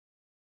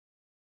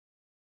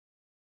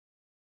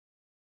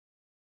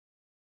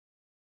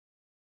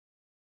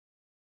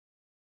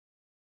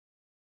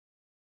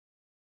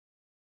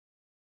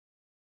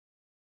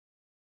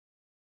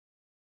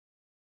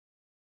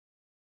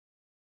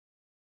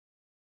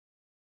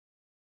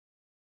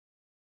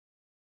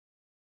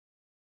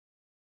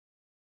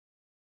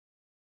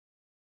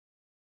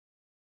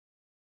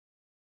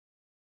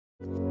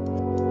Hello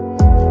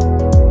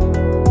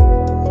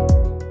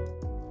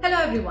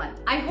everyone,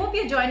 I hope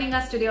you're joining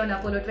us today on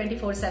Apollo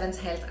 24/7's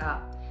Health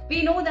Hour.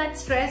 We know that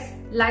stress,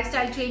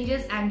 lifestyle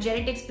changes and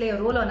genetics play a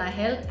role on our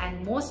health,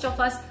 and most of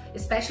us,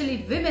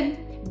 especially women,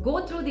 go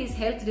through these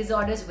health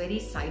disorders very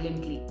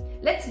silently.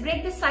 Let's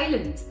break the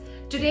silence.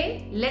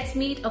 Today, let's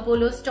meet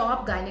Apollo's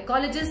top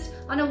gynecologist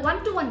on a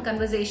one-to-one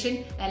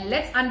conversation, and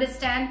let's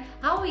understand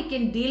how we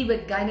can deal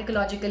with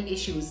gynecological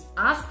issues.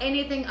 Ask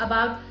anything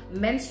about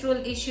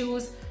menstrual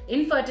issues,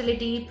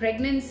 infertility,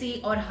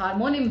 pregnancy or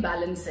hormone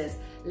imbalances.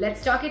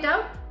 Let's talk it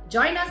out.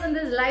 Join us in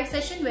this live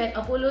session where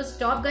Apollo's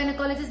top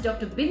gynecologist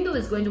Dr. Bindhu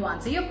is going to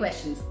answer your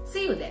questions.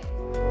 See you there.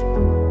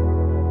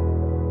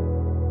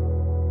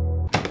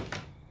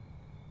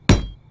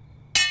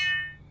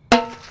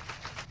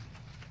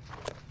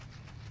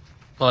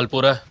 माल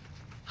पूरा है?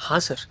 हाँ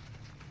sir,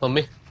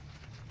 mummy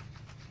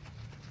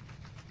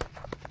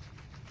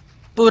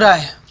पूरा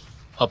है।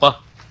 पापा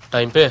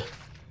time पे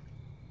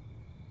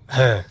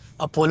है।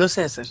 Apollo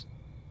से है सर।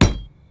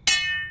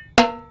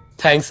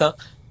 थैंक्स। हाँ,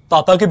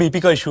 पापा के बीपी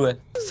का इशू है,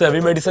 so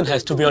every medicine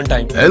has to be on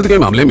time. Health के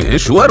मामले में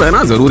श्योर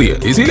रहना जरूरी है,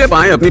 इसीलिए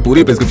पाएं अपनी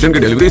पूरी प्रिस्क्रिप्शन की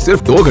डिलीवरी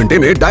सिर्फ 2 घंटे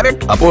में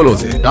डायरेक्ट अपोलो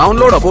से।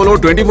 Download Apollo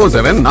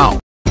 24/7 now.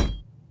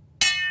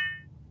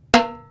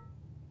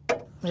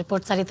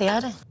 रिपोर्ट सारी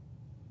तैयार है?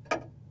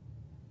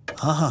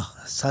 हाँ,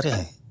 सारे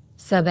हैं।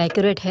 सब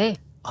एक्यूरेट है?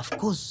 ऑफ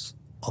कोर्स,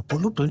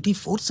 अपोलो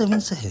 24/7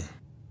 से है।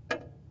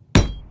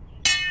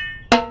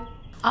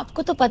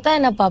 आपको तो पता है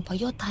ना पापा,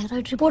 your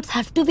thyroid reports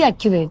have to be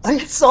accurate.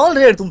 It's all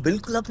right, तुम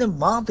बिल्कुल अपने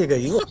माँ पे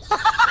गई हो।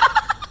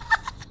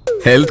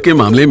 हेल्थ के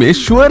मामले में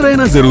श्योर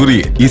रहना जरूरी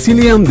है,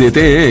 इसीलिए हम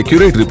देते हैं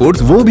एक्यूरेट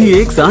रिपोर्ट्स, वो भी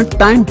एक साथ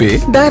टाइम पे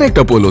डायरेक्ट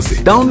अपोलो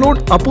से।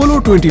 Download Apollo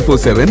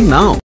 24/7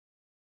 now.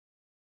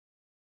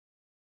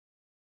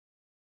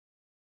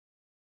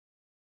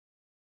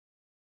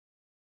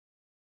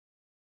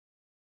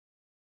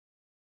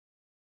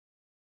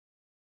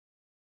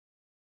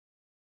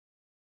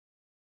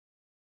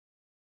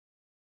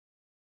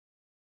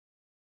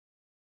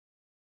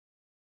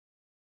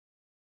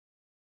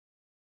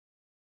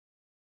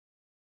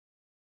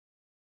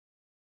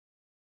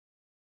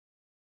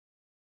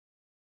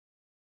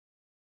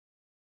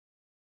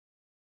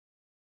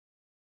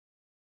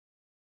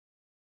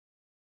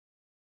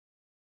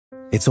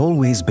 It's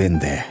always been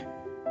there,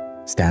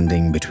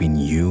 standing between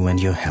you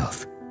and your health.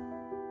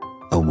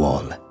 A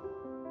wall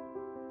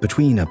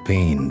between a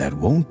pain that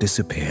won't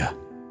disappear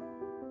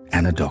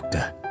and a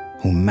doctor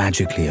who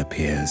magically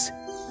appears.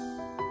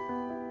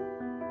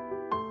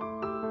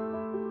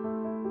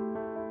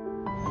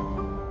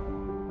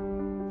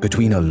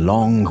 Between a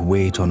long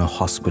wait on a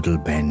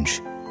hospital bench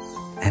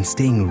and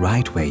staying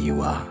right where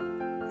you are,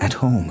 at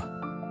home.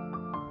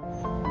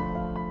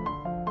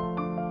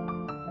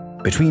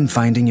 Between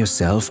finding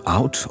yourself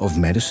out of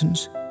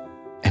medicines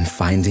and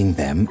finding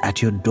them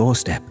at your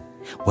doorstep,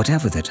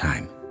 whatever the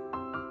time.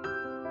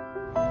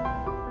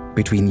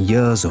 Between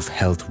years of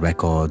health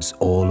records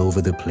all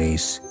over the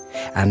place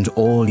and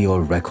all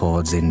your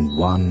records in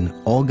one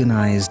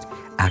organized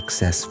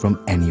access from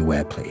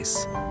anywhere place.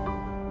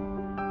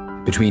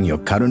 Between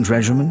your current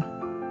regimen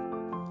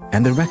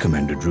and the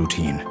recommended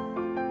routine.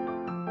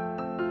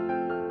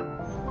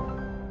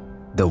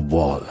 The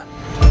wall.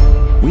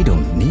 We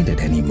don't need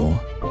it anymore.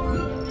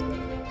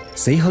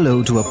 Say hello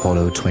to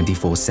Apollo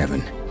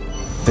 24/7.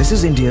 This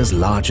is India's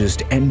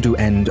largest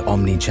end-to-end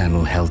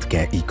omni-channel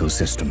healthcare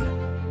ecosystem,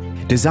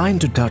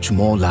 designed to touch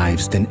more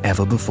lives than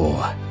ever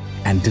before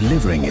and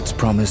delivering its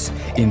promise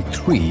in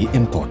 3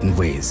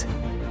 important ways.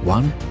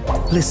 1.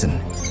 Listen.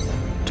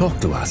 Talk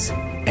to us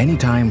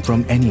anytime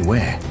from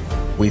anywhere.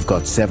 We've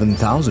got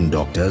 7,000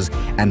 doctors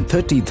and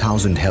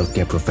 30,000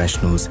 healthcare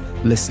professionals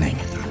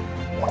listening.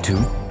 2.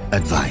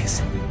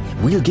 Advise.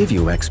 We'll give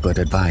you expert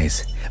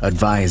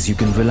advice you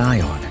can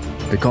rely on,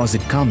 because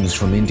it comes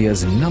from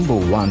India's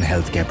 #1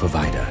 healthcare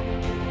provider.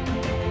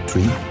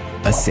 3.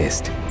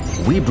 Assist.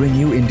 We bring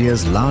you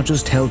India's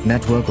largest health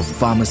network of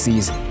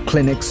pharmacies,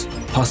 clinics,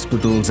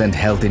 hospitals and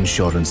health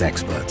insurance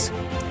experts.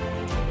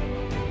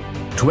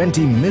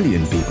 20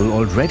 million people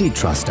already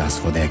trust us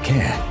for their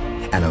care,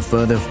 and a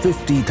further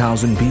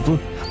 50,000 people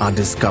are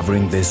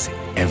discovering this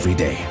every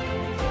day.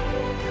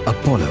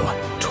 Apollo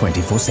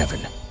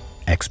 24/7.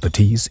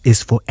 Expertise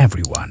is for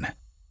everyone.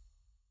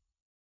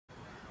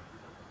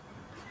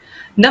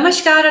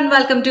 Namaskar and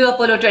welcome to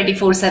Apollo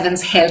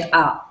 24/7's Health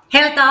Hour.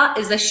 Health Hour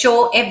is a show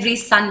every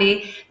Sunday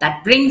that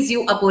brings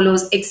you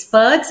Apollo's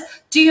experts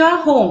to your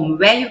home,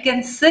 where you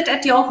can sit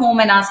at your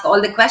home and ask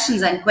all the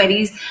questions and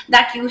queries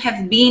that you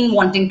have been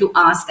wanting to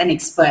ask an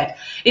expert.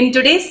 In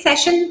today's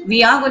session,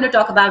 we are going to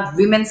talk about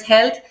women's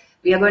health.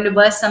 We are going to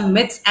burst some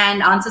myths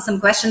and answer some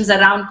questions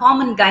around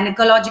common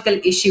gynecological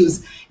issues.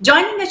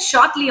 Joining us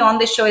shortly on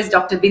the show is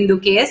Dr. Bindhu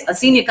K S, a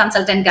senior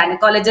consultant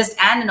gynecologist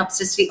and an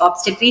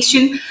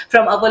obstetrician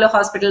from Apollo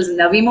Hospitals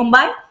Navi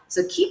Mumbai.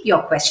 So keep your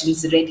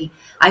questions ready.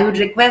 I would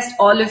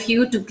request all of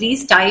you to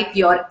please type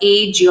your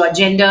age, your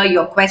gender,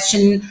 your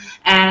question,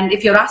 and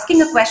if you're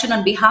asking a question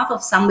on behalf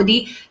of somebody,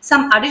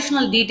 some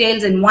additional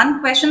details in one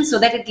question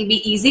so that it will be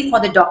easy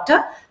for the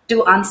doctor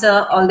to answer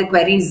all the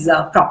queries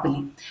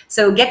properly.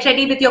 So get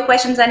ready with your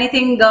questions,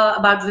 anything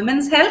about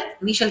women's health.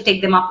 We shall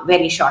take them up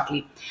very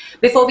shortly.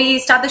 Before we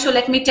start the show,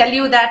 let me tell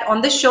you that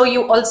on the show,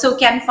 you also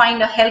can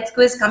find a health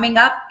quiz coming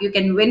up. You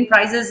can win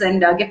prizes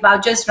and gift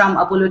vouchers from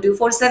Apollo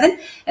 247.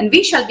 And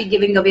we shall be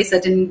giving away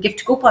certain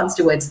gift coupons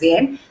towards the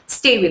end.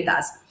 Stay with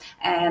us.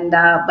 And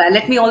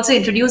let me also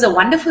introduce a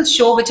wonderful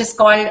show which is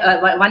called,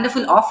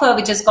 wonderful offer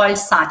which is called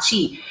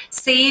Sachi,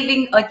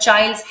 Saving a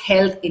Child's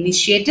Health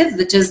Initiative,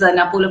 which is an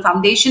Apollo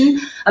Foundation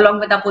along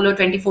with Apollo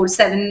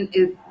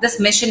 24/7. This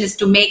mission is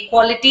to make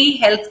quality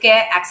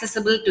healthcare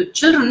accessible to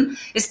children,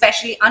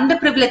 especially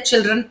underprivileged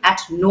children,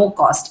 at no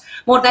cost.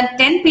 More than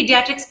 10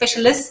 pediatric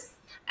specialists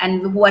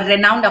and who are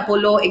renowned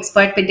Apollo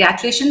expert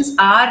pediatricians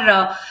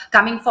are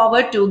coming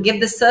forward to give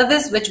the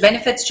service which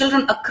benefits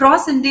children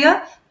across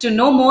India. To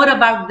know more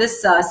about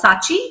this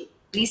Sachi,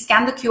 please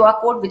scan the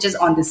QR code which is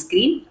on the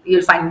screen.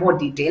 You'll find more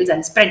details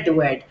and spread the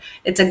word.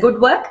 It's a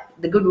good work.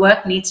 The good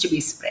work needs to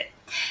be spread.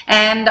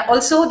 And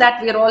also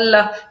that we're all,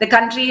 the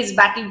country has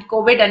battled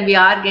COVID and we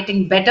are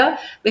getting better.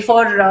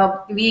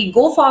 Before we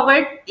go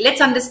forward,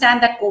 let's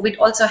understand that COVID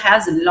also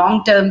has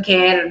long-term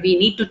care. We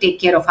need to take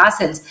care of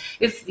ourselves.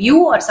 If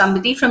you or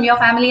somebody from your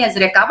family has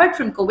recovered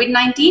from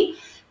COVID-19,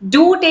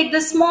 do take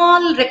the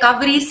small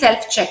recovery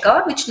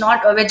self-checker, which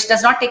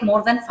does not take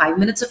more than 5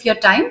 minutes of your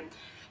time.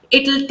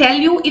 It will tell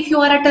you if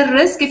you are at a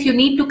risk, if you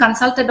need to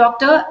consult a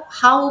doctor,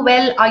 how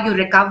well are you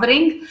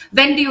recovering,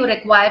 when do you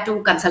require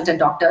to consult a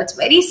doctor. It's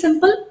very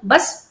simple.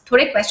 बस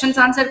थोड़े questions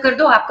answer कर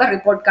दो, आपका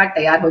report card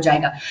तैयार हो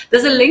जाएगा.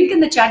 There's a link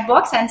in the chat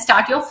box and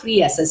start your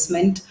free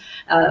assessment.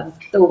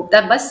 तो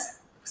बस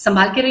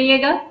संभाल के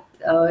रहिएगा,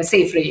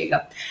 safe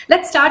रहिएगा.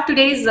 Let's start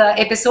today's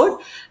episode.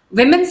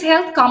 Women's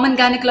health, common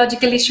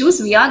gynecological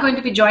issues. We are going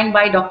to be joined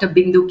by Dr.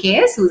 Bindhu K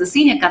S, who is a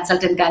senior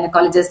consultant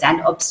gynecologist and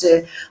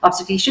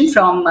obstetrician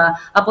from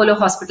Apollo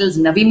Hospitals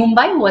Navi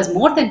Mumbai, who has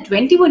more than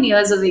 21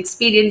 years of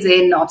experience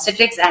in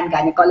obstetrics and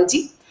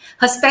gynecology.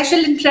 Her special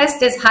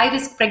interest is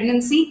high-risk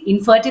pregnancy,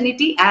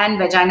 infertility, and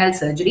vaginal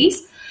surgeries.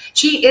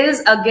 She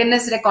is a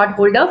Guinness record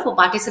holder for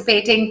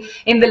participating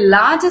in the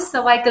largest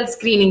cervical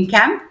screening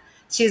camp.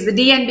 She is the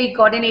D&B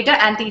coordinator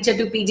and teacher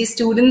to PG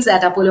students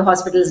at Apollo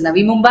Hospitals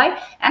Navi Mumbai,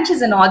 and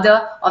she's an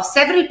author of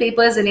several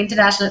papers in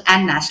international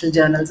and national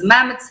journals.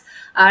 Ma'am, it's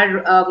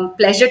our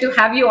pleasure to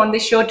have you on the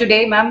show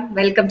today. Ma'am,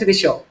 welcome to the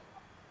show.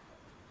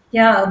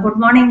 Yeah, good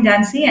morning,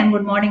 Jansi, and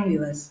good morning,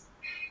 viewers.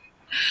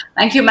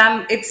 Thank you,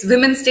 ma'am. It's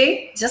Women's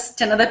Day. Just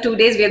another 2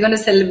 days, we are going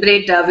to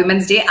celebrate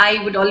Women's Day.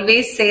 I would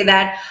always say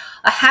that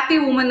a happy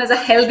woman is a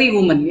healthy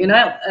woman. You know,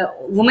 a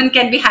woman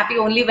can be happy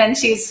only when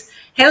she's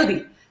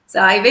healthy. So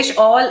I wish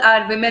all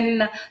our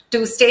women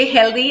to stay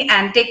healthy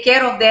and take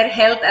care of their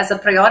health as a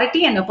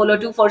priority, and Apollo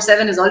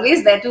 247 is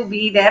always there to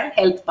be their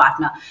health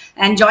partner.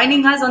 And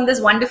joining us on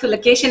this wonderful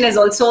occasion is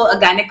also a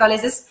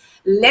gynecologist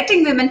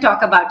letting women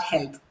talk about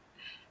health.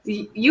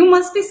 You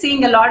must be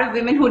seeing a lot of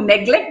women who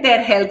neglect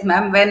their health,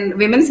 ma'am, when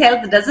women's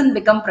health doesn't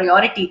become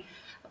priority.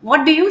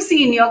 What do you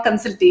see in your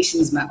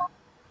consultations, ma'am?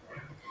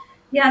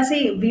 Yeah,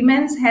 see,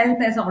 women's health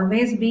has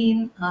always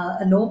been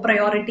a low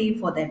priority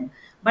for them.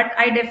 But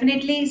I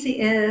definitely say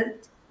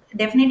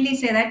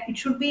that it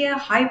should be a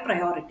high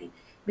priority,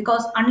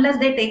 because unless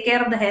they take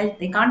care of the health,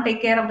 they can't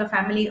take care of the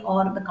family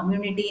or the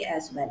community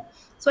as well.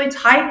 So it's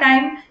high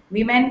time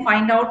women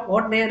find out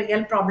what their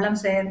real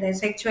problems are, their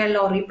sexual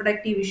or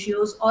reproductive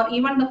issues, or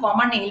even the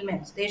common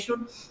ailments. They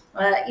should,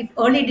 if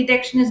early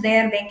detection is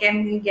there, they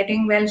can be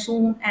getting well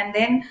soon, and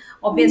then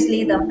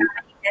obviously the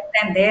family health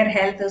and their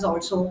health is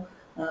also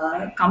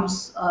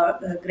comes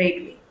a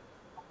great way.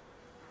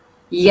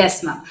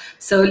 Yes, ma'am.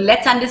 So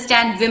let's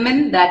understand,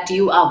 women, that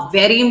you are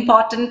very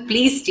important.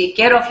 Please take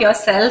care of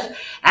yourself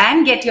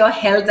and get your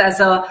health as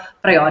a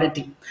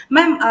priority.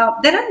 Ma'am,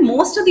 there are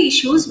most of the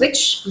issues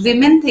which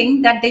women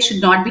think that they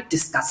should not be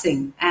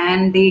discussing,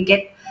 and they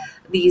get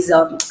these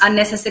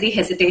unnecessary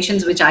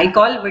hesitations, which I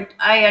call, but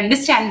I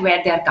understand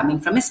where they are coming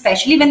from,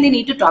 especially when they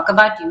need to talk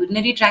about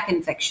urinary tract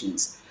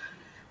infections.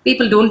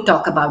 People don't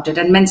talk about it,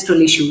 and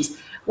menstrual issues.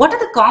 What are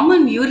the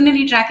common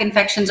urinary tract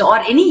infections, or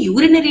any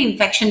urinary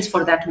infections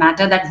for that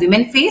matter, that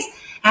women face,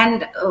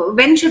 and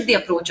when should they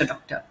approach a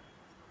doctor?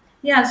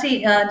 Yeah,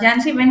 see,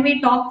 Jansi, when we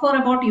talk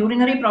about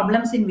urinary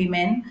problems in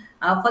women,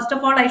 first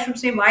of all, I should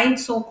say why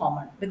it's so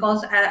common.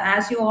 Because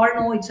as you all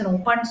know, it's an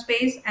open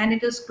space and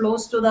it is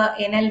close to the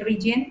anal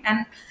region.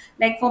 And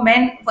like for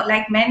men,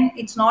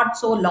 it's not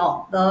so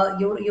long, the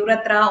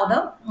urethra or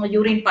the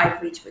urine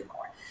pipe, which we call.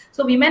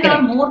 So women are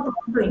more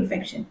prone to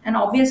infection, and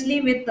obviously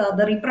with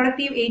the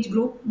reproductive age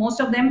group, most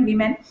of them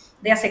women,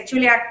 they are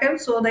sexually active,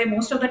 so they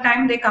most of the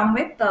time they come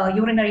with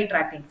urinary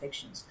tract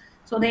infections.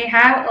 So they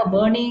have a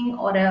burning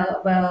or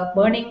a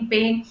burning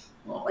pain,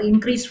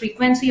 increased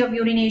frequency of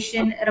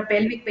urination, or a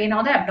pelvic pain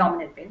or the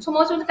abdominal pain. So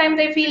most of the time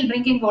they feel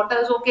drinking water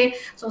is okay.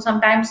 So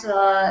sometimes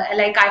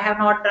like I have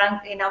not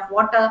drunk enough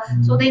water,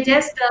 so they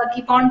just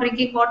keep on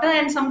drinking water,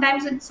 and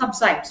sometimes it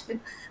subsides.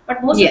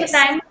 But most of the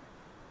time,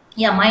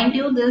 Yeah, mind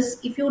you, this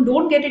if you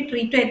don't get it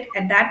treated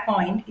at that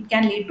point, it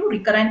can lead to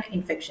recurrent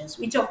infections,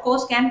 which of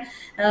course can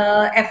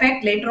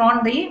affect later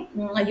on the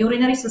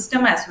urinary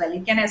system as well.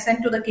 It can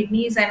ascend to the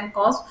kidneys and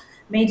cause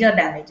major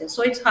damages.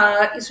 So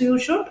so you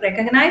should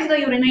recognize the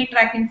urinary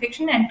tract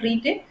infection and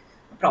treat it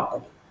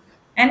properly.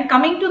 And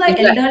coming to the Right.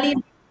 elderly,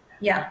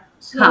 yeah. Huh.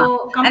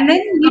 So And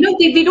then,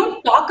 we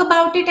don't talk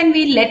about it and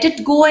we let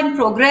it go and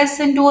progress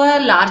into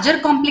a larger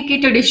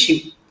complicated issue.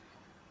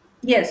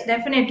 yes,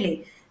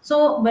 definitely.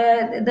 So,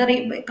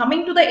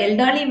 coming to the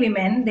elderly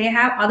women, they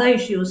have other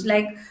issues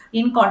like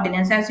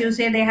incontinence. As you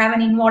say, they have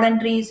an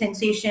involuntary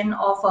sensation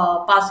of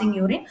passing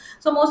urine.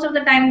 So, most of the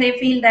time, they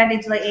feel that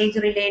it's the age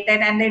related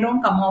and they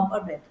don't come up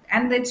with it.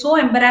 And it's so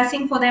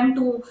embarrassing for them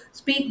to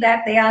speak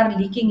that they are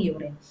leaking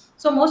urine.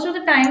 So, most of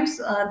the times,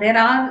 so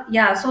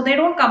they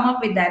don't come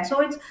up with that.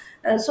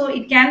 So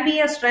it can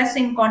be a stress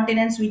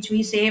incontinence, which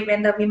we say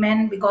when the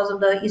women, because of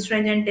the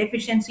estrogen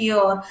deficiency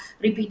or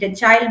repeated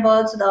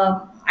childbirths,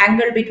 the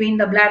angle between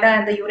the bladder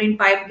and the urine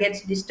pipe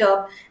gets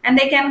disturbed, and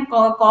they can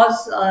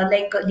cause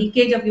like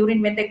leakage of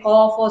urine when they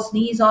cough or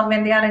sneeze or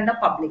when they are in the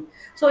public.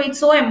 So it's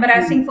so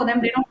embarrassing for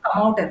them, they don't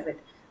come out of it.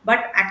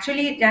 But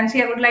actually,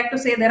 Jansi, I would like to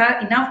say there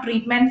are enough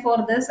treatment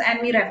for this, and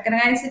we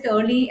recognize it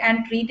early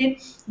and treat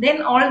it.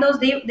 Then all those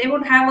they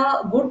would have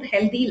a good,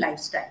 healthy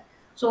lifestyle.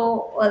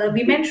 So the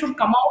women should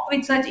come out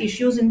with such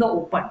issues in the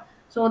open.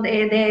 So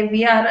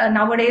we are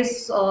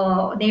nowadays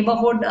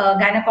neighborhood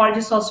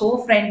gynecologists are so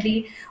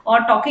friendly, or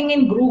talking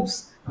in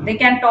groups. They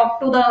can talk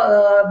to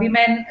the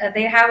women.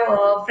 They have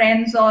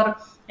friends or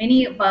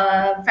any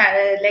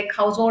like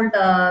household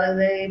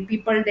the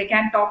people. They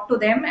can talk to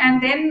them,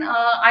 and then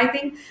I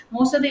think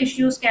most of the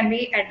issues can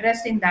be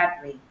addressed in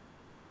that way.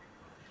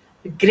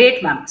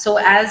 Great, ma'am. So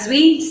as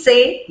we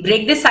say,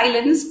 break the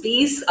silence,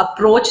 please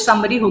approach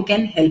somebody who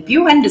can help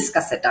you and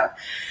discuss it out.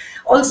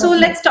 Also,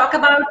 let's talk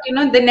about,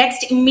 the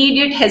next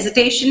immediate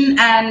hesitation,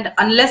 and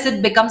unless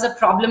it becomes a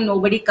problem,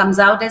 nobody comes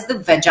out, as the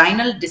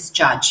vaginal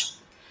discharge.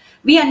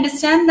 We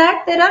understand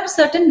that there are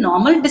certain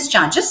normal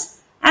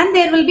discharges and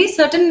there will be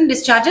certain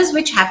discharges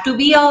which have to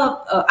be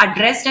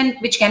addressed and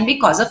which can be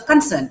cause of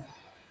concern.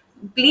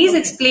 Please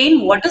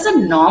explain what is a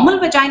normal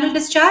vaginal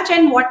discharge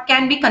and what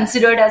can be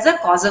considered as a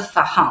cause of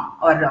harm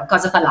or a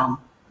cause of alarm.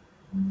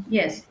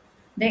 Yes,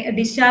 the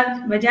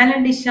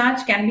vaginal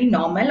discharge can be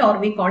normal, or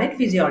we call it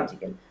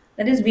physiological.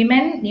 That is,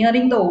 women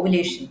nearing the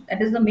ovulation,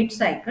 that is the mid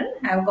cycle,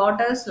 have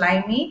got a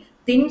slimy,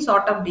 thin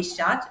sort of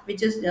discharge,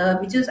 which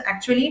is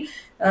actually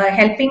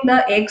helping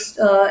the eggs,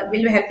 will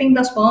be helping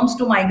the sperms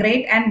to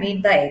migrate and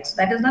meet the eggs.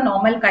 That is the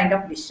normal kind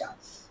of discharge.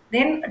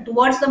 Then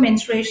towards the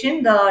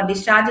menstruation, the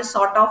discharge is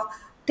sort of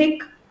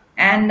thick,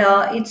 and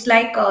it's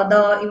like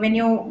the when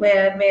you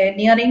were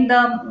nearing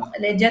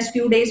the just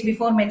few days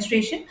before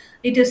menstruation,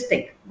 it is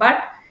thick.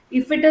 But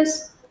if it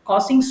is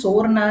causing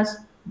soreness,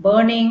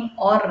 burning,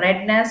 or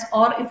redness,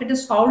 or if it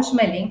is foul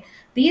smelling,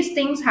 these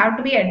things have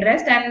to be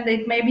addressed, and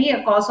it may be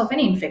a cause of an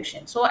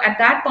infection. So at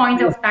that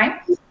point of time,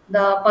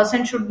 the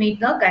person should meet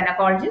the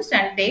gynecologist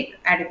and take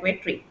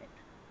adequate treatment.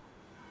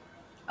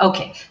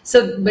 Okay,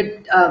 so but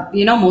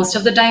most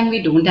of the time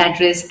we don't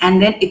address,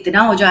 and then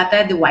itna ho jata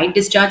hai, the white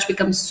discharge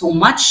becomes so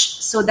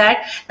much so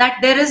that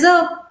there is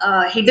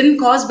a hidden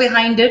cause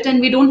behind it, and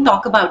we don't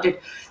talk about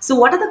it. So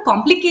what are the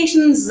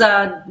complications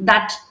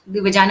that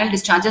the vaginal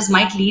discharges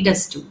might lead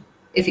us to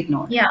if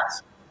ignored? Yeah.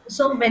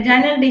 So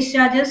vaginal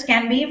discharges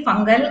can be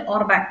fungal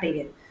or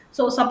bacterial.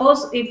 So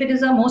suppose if it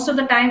is most of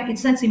the time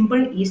it's a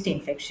simple yeast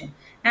infection,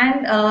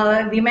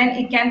 and women,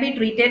 it can be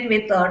treated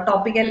with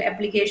topical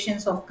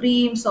applications of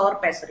creams or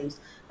pessaries.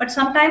 But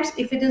sometimes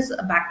if it is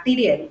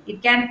bacterial,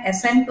 it can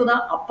ascend to the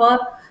upper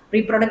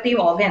reproductive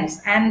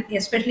organs, and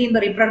especially in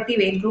the reproductive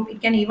age group,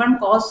 it can even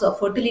cause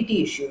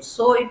fertility issues.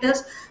 So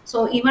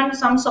even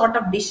some sort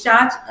of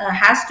discharge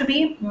has to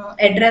be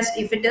addressed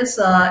if it is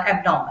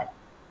abnormal.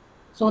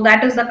 So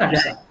that is the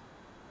concern.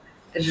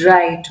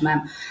 Right,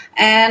 ma'am.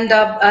 And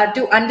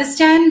to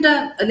understand,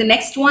 the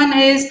next one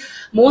is,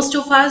 most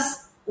of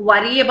us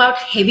worry about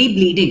heavy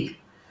bleeding.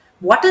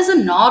 What is a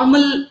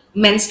normal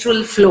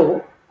menstrual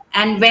flow,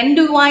 and when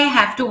do I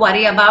have to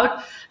worry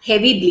about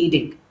heavy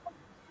bleeding?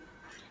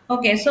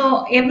 Okay,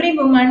 so every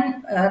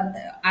woman,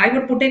 I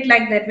would put it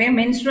like that way,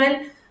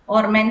 menstrual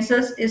or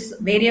menses is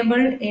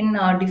variable in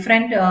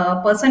different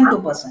person to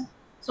person.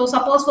 So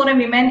suppose for a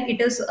woman,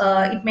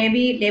 it may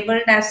be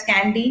labeled as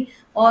candy,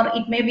 or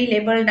it may be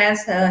labeled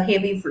as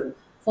heavy flow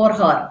for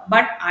her.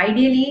 But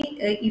ideally,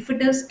 if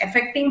it is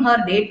affecting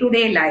her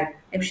day-to-day life,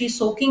 if she's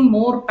soaking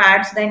more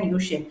pads than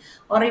usual,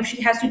 or if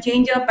she has to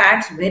change her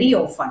pads very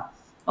often,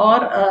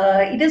 or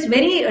it is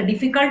very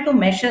difficult to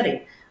measure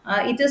it.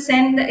 It is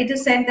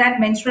said that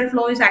menstrual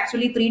flow is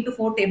actually 3 to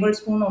 4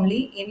 tablespoons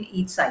only in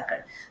each cycle.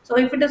 So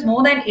if it is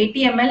more than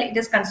 80 ml, it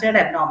is considered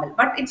abnormal.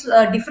 But it's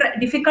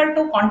difficult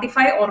to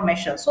quantify or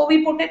measure. So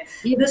we put it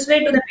this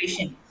way to the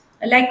patient.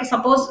 Like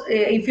suppose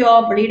if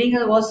your bleeding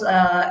was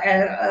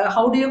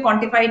how do you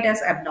quantify it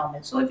as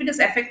abnormal? So if it is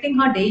affecting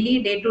her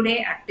daily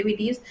day-to-day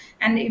activities,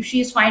 and if she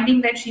is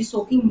finding that she's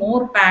soaking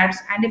more pads,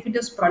 and if it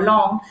is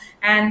prolonged,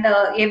 and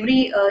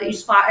every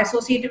is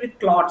associated with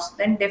clots,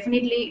 then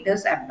definitely it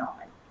is abnormal.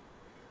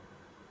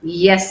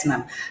 Yes,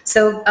 ma'am.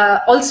 So,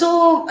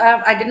 also,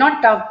 I did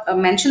not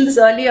mention this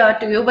earlier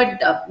to you,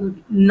 but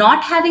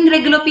not having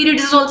regular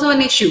periods is also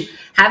an issue.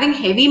 Having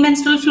heavy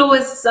menstrual flow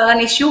is an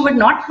issue, but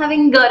not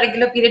having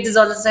regular periods is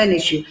also an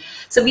issue.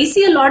 So, we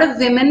see a lot of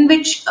women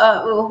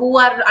who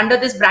are under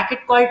this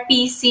bracket called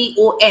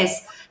PCOS.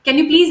 Can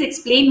you please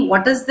explain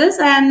what is this,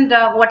 and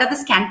what are the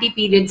scanty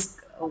periods?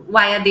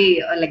 Why are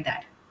they like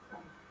that?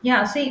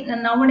 Yeah, see,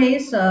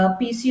 nowadays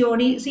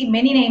PCOD, see,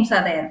 many names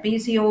are there: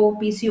 PCO,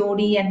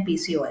 PCOD, and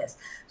PCOS.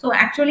 So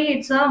actually,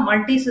 it's a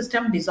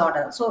multi-system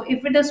disorder. So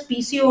if it is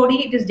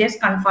PCOD, it is just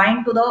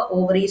confined to the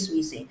ovaries,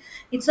 we say.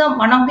 It's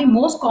one of the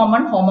most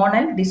common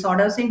hormonal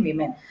disorders in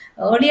women.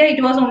 Earlier,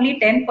 it was only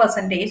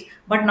 10%,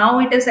 but now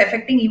it is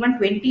affecting even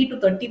 20 to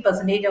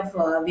 30%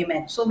 of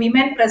women. So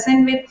women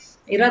present with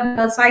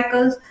irregular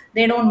cycles,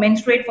 they don't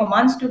menstruate for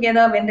months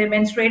together. When they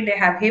menstruate, they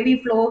have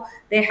heavy flow,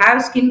 they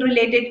have skin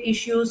related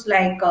issues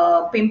like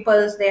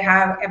pimples, they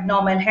have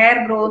abnormal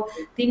hair growth,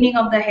 thinning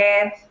of the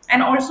hair,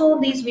 and also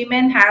these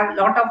women have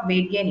a lot of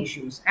weight gain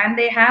issues, and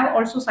they have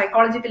also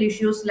psychological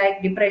issues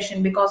like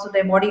depression because of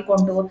their body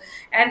contour.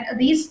 And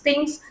these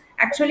things,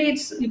 actually,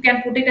 it's, you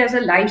can put it as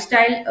a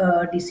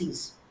lifestyle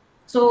disease.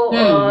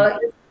 So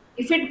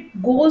if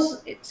it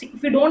goes,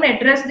 if you don't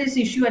address this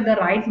issue at the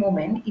right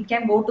moment, it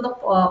can go to the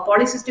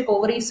polycystic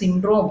ovary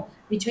syndrome,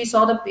 which we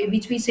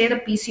say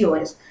the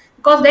PCOS,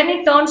 because then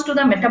it turns to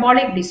the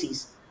metabolic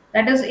disease.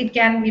 That is, it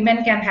can,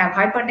 women can have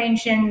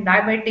hypertension,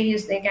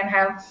 diabetes, they can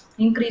have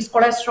increased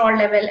cholesterol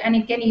level, and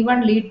it can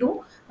even lead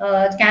to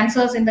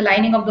cancers in the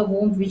lining of the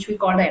womb, which we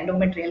call the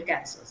endometrial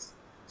cancers.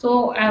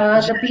 So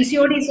the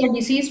PCOD is a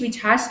disease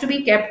which has to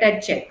be kept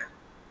at check.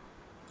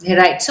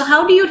 Right. So,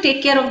 how do you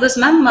take care of this,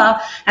 ma'am?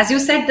 As you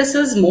said, this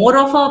is more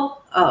of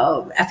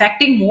a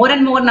affecting more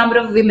and more number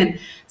of women.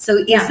 So,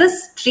 is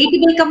this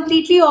treatable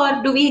completely,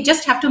 or do we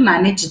just have to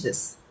manage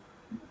this?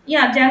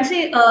 Yeah,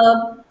 Jansi,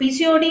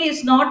 PCOD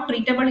is not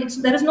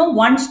treatable. There is no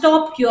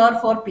one-stop cure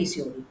for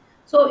PCOD.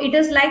 So it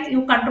is like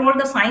you control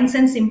the signs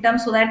and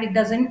symptoms so that it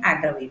doesn't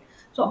aggravate.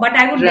 So, but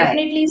I would Right.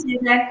 definitely say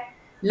that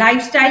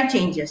lifestyle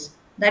changes.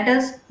 That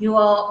is, you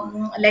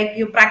like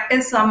you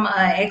practice some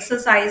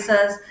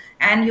exercises,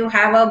 and you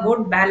have a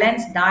good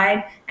balanced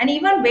diet, and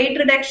even weight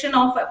reduction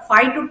of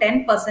 5 to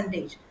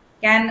 10%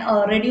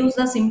 can reduce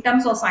the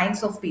symptoms or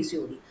signs of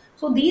PCOD.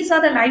 So these are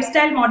the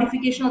lifestyle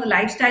modification or the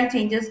lifestyle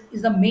changes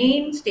is the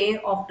mainstay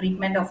of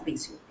treatment of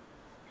PCOD.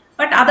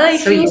 But other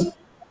So, yes. issues,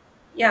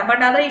 yeah,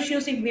 but other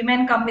issues, if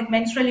women come with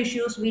menstrual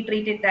issues, we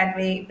treat it that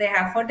way. If they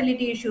have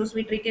fertility issues,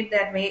 we treat it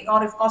that way.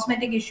 Or if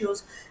cosmetic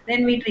issues,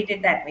 then we treat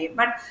it that way.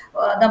 But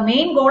the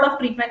main goal of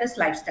treatment is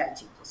lifestyle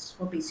changes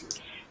for PCOD.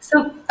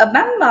 So,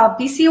 ma'am,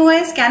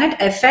 PCOS, can it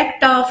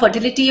affect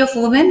fertility of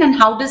women, and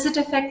how does it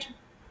affect?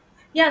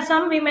 Yeah,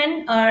 some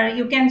women,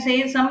 you can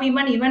say some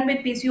women even with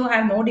PCO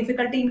have no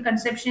difficulty in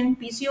conception.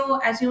 PCO,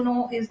 as you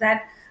know, is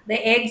that the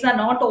eggs are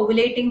not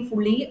ovulating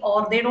fully,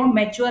 or they don't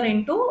mature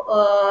into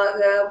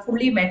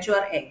fully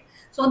mature egg.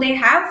 So they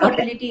have Okay.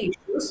 fertility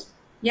issues.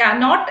 Yeah,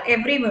 not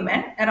every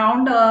woman,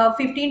 around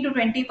 15 to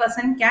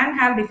 20% can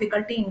have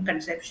difficulty in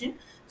conception.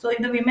 So if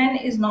the woman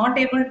is not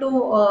able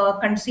to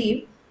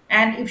conceive,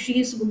 and if she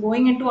is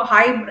going into a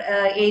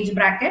high age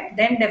bracket,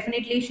 then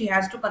definitely she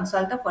has to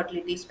consult a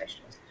fertility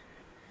specialist.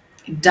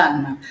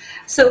 Done, ma'am.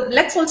 So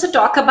let's also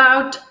talk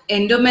about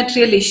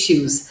endometrial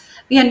issues.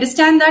 We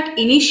understand that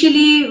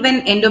initially,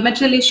 when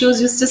endometrial issues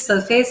used to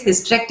surface,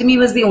 hysterectomy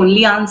was the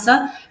only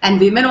answer, and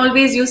women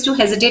always used to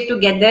hesitate to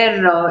get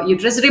their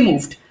uterus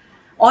removed,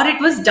 or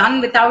it was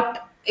done without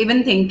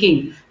even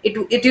thinking.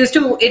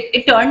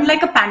 It turned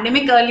like a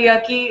pandemic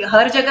earlier कि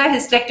हर जगह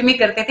hysterectomy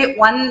करते थे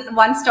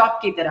one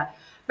stop की तरह.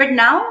 But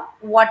now,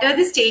 what are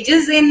the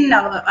stages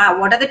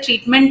what are the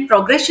treatment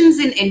progressions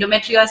in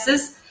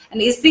endometriosis,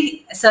 and is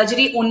the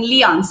surgery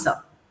only answer?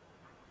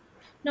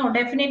 No,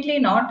 definitely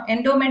not.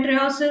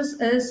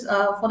 Endometriosis is,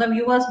 for the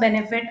viewers'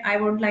 benefit, I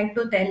would like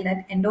to tell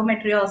that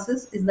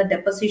endometriosis is the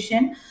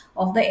deposition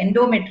of the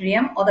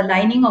endometrium or the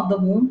lining of the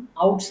womb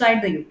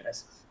outside the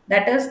uterus.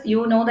 That is,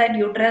 you know that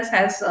uterus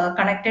has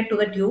connected to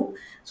the tube.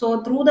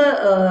 So through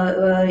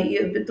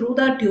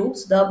the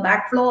tubes, the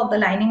backflow of the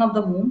lining of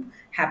the womb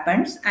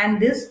happens,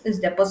 and this is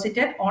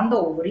deposited on the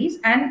ovaries.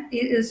 And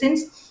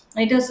since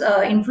it is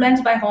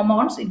influenced by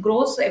hormones, it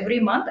grows every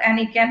month, and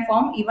it can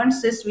form even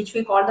cysts, which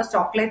we call the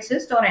chocolate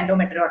cyst or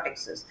endometriotic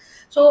cyst.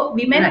 So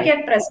women Right.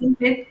 get present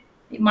with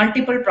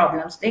multiple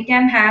problems. They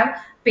can have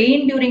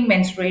pain during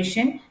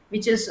menstruation,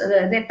 which is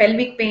the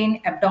pelvic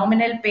pain,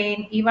 abdominal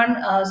pain, even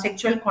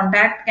sexual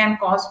contact can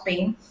cause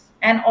pain.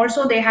 and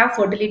also they have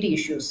fertility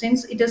issues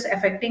since it is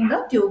affecting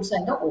the tubes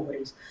and the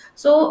ovaries.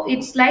 So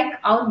it's like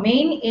our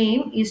main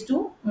aim is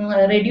to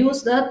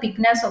reduce the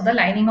thickness of the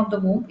lining of the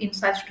womb in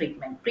such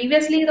treatment.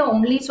 Previously, the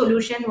only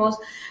solution was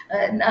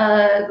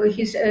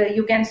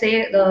you can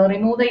say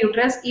remove the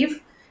uterus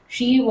if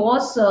she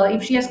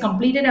has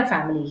completed a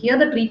family. Here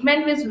the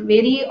treatment is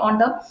vary on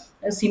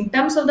the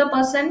symptoms of the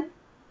person,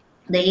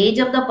 the age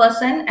of the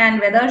person, and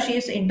whether she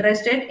is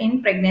interested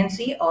in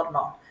pregnancy or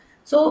not.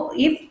 So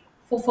if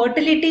for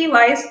fertility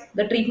wise,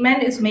 the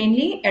treatment is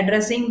mainly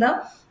addressing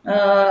the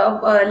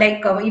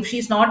if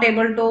she's not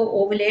able to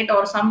ovulate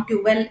or some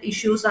tubal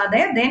issues are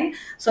there, then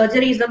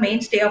surgery is the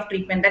mainstay of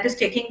treatment, that is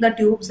taking the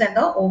tubes and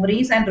the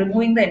ovaries and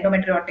removing the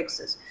endometriotic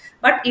cyst.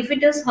 But if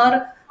it is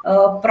her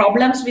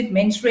problems with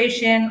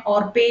menstruation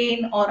or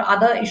pain or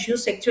other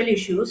issues, sexual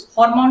issues,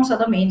 hormones are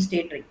the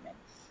mainstay treatment.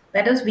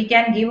 That is, we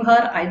can give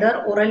her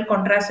either oral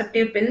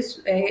contraceptive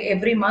pills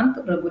every month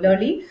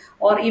regularly,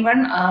 or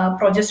even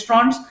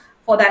progesterones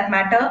for that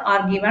matter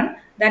are given,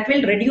 that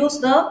will reduce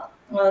the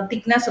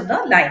thickness of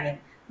the lining.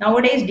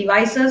 Nowadays,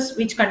 devices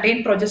which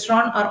contain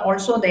progesterone are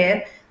also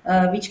there,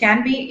 which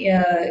can be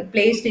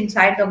placed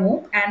inside the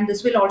womb, and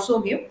this will also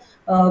give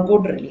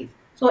good relief.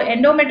 So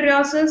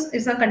endometriosis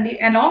is a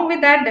condition. Along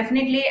with that,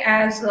 definitely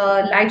as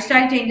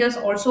lifestyle changes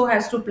also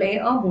has to play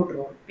a good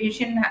role.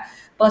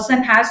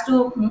 Person has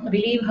to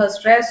relieve her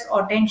stress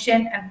or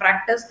tension and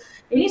practice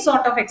any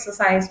sort of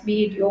exercise,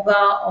 be it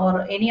yoga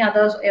or any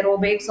other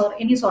aerobics or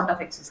any sort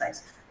of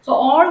exercise. So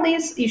all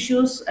these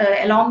issues,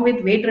 along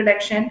with weight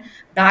reduction,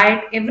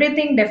 diet,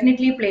 everything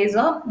definitely plays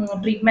a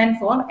treatment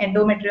for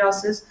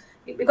endometriosis.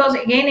 Because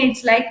again,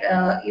 it's like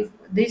if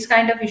these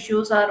kind of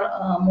issues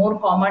are more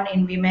common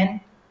in women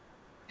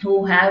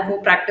who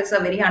practice a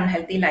very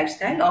unhealthy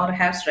lifestyle or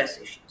have stress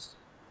issues.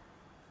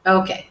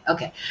 Okay.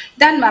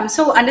 Done, ma'am.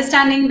 So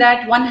understanding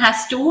that one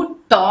has to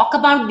talk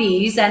about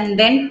these and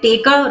then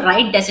take a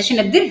right decision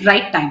at the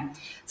right time.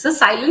 So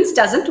silence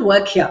doesn't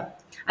work here.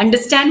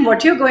 Understand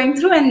what you're going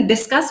through and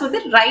discuss with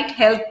the right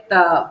health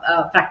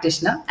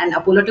practitioner. And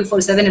Apollo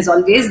 247 is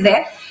always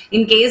there.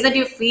 In case that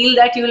you feel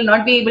that you will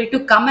not be able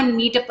to come and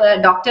meet a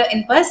doctor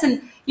in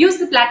person, use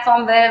the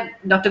platform where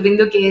Dr.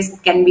 Bindhu K S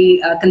can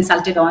be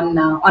consulted on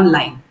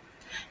online.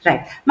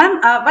 Right.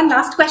 Ma'am, one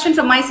last question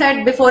from my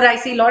side before I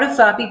see a lot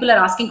of people are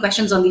asking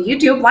questions on the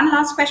YouTube. One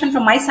last question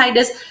from my side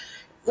is,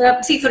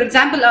 see, for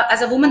example,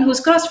 as a woman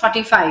who's crossed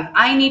 45,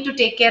 I need to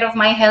take care of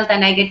my health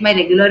and I get my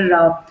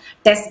regular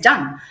tests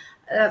done.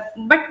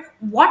 But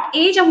what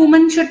age a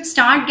woman should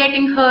start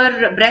getting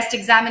her breast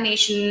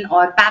examination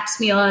or pap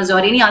smears or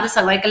any other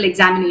cervical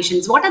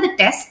examinations? What are the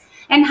tests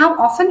and how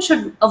often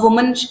should a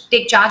woman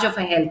take charge of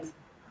her health?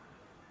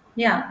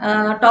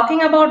 Yeah,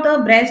 talking about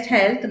the breast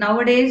health,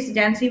 nowadays,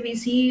 Jancy, we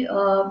see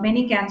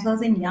many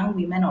cancers in young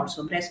women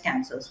also, breast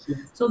cancers.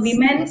 So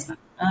women,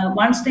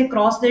 once they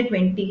cross their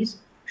 20s,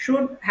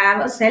 should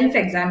have a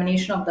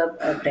self-examination of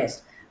the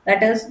breast.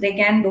 That is, they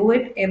can do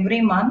it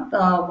every month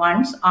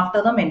once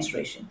after the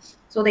menstruation.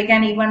 So they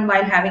can, even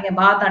while having a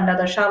bath under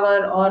the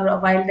shower or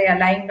while they are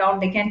lying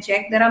down, they can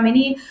check. There are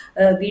many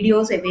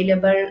videos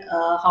available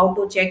how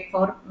to check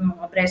for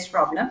breast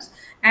problems.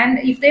 And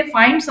if they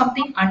find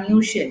something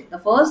unusual, the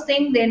first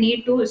thing they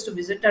need to is to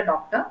visit a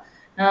doctor.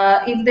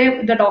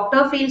 If the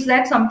doctor feels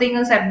that something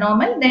is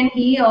abnormal, then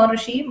he or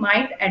she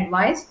might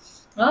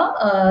advise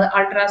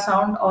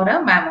ultrasound or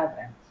a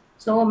mammogram.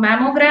 So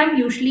mammogram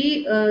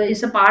usually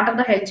is a part of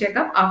the health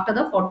checkup after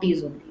the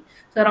 40s only.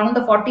 So around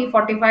the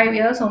 40-45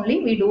 years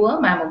only we do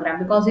a mammogram,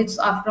 because it's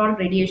after all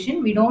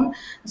radiation. We don't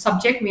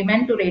subject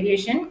women to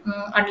radiation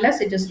unless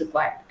it is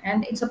required,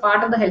 and it's a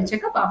part of the health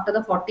checkup after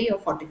the 40 or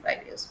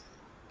 45 years.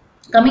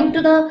 Coming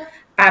to the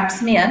pap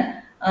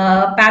smear,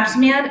 pap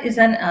smear is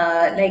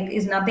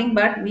is nothing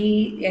but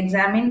we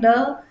examine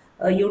the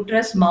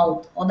uterus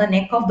mouth or the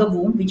neck of the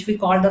womb, which we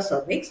call the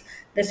cervix.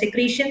 The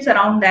secretions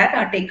around that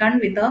are taken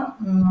with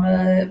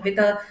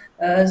a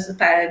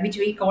which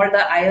we call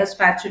the Ayer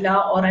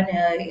spatula, or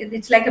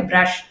it's like a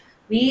brush.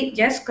 We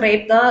just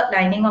scrape the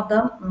lining of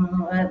the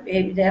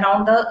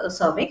around the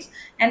cervix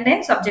and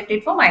then subject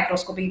it for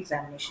microscopic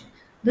examination.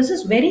 This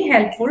is very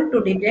helpful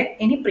to detect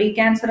any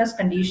precancerous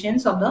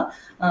conditions of the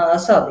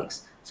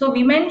cervix. So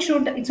women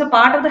should, it's a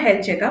part of the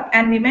health checkup,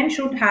 and women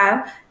should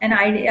have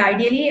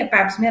ideally a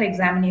pap smear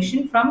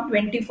examination from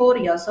 24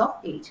 years of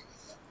age.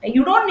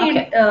 You don't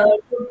need,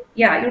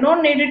 you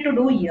don't need it to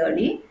do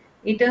yearly.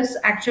 It is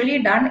actually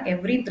done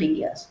every 3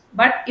 years.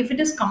 But if it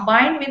is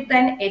combined with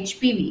an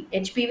HPV,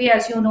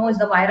 as you know, is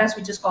the virus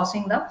which is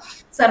causing the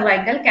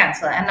cervical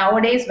cancer. And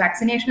nowadays,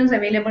 vaccination is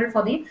available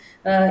for the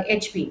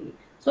HPV.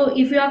 So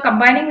if you are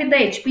combining with the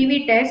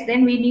HPV test,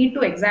 then we need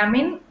to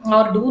examine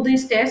or do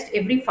this test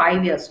every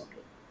 5 years only.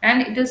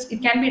 And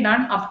it can be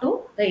done up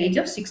to the age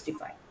of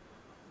 65.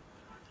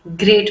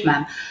 Great,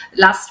 ma'am.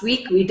 Last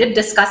week we did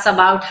discuss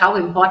about how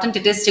important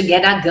it is to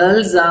get our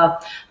girls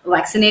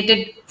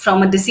vaccinated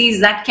from a disease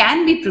that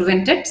can be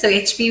prevented. So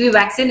HPV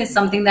vaccine is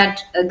something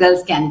that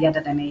girls can get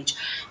at an age.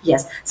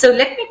 Yes. So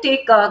let me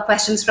take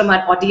questions from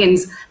our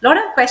audience. A lot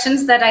of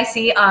questions that I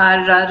see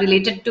are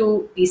related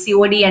to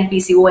PCOD and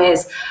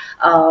PCOS.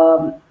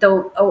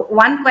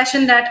 One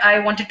question that I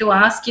wanted to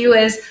ask you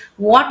is,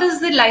 what is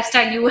the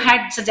lifestyle? You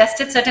had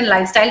suggested certain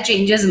lifestyle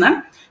changes,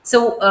 ma'am.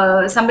 So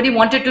somebody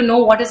wanted to know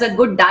what is a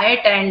good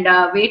diet and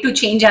way to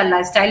change our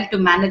lifestyle to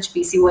manage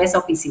PCOS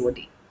or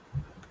PCOD.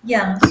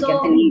 Yeah,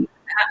 so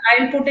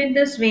I'll put it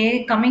this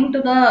way. Coming to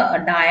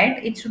the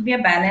diet, it should be a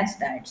balanced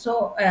diet.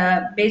 So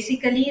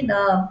basically,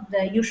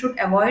 you should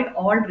avoid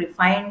all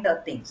refined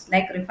things,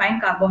 like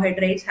refined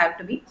carbohydrates have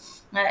to be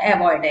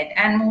avoided,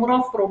 and more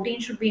of protein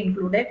should be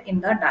included in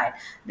the diet.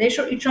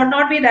 It should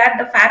not be that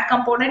the fat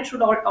component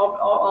should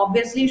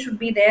obviously should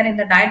be there in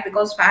the diet,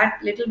 because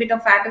little bit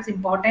of fat is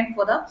important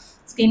for the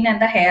skin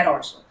and the hair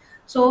also.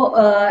 So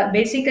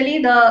basically,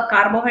 the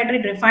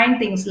carbohydrate refined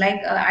things,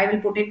 like I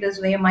will put it this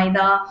way,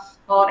 maida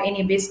or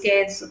any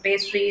biscuits,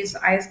 pastries,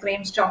 ice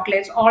creams,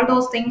 chocolates, all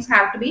those things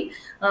have to be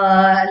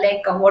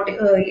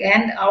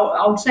and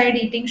outside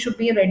eating should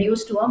be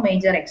reduced to a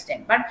major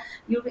extent. But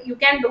you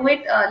can do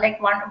it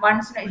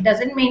once. It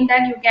doesn't mean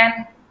that you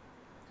can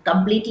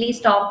completely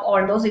stop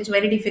all those. It's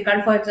very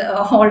difficult for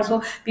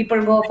also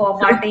people go for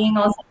partying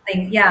or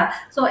something. Yeah,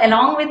 so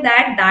along with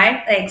that,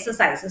 diet, the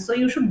exercises, so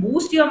you should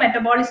boost your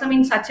metabolism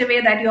in such a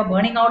way that you are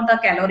burning out the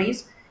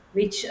calories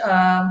which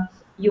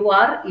you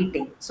are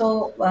eating.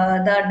 So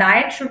the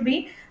diet should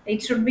be,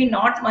 it should be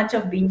not much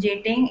of binge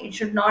eating. It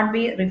should not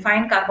be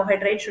refined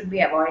carbohydrates, should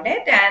be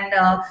avoided, and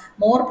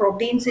more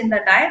proteins in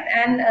the diet,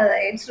 and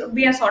it should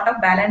be a sort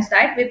of balanced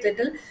diet with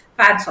little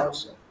fats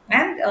also.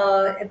 And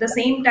at the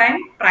same time,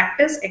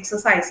 practice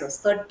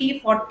exercises.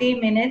 30-40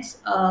 minutes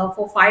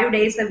for 5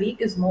 days a week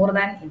is more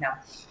than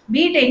enough.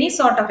 Be it any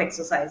sort of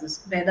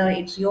exercises, whether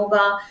it's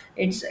yoga,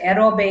 it's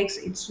aerobics,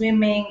 it's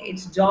swimming,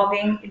 it's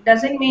jogging. It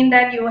doesn't mean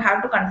that you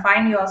have to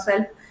confine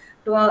yourself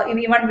to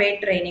even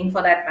weight training,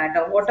 for that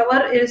matter.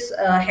 Whatever is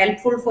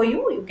helpful for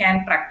you, you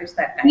can practice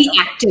that kind Be of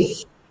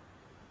active.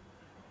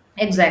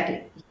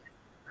 Exactly.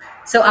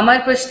 So Amar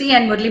Pushti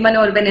and Murli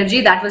Manohar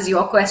Banerjee, that was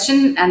your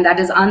question, and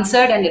that is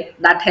answered, and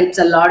that helps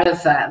a lot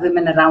of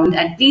women around.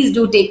 And please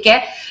do take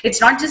care.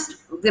 It's not just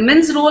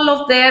women's role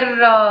of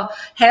their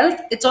health,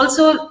 it's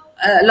also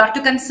a lot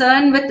to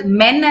concern with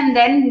men, and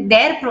then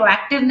their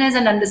proactiveness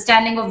and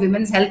understanding of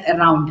women's health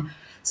around.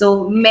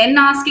 So men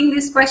asking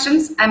these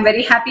questions, I'm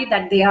very happy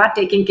that they are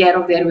taking care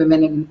of their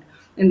women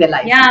in their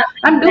life. Yeah,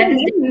 I'm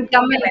doing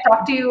come and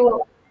talk to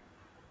you.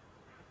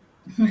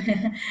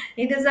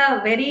 It is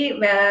a very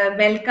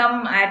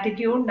welcome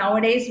attitude.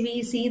 Nowadays,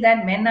 we see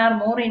that men are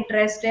more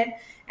interested,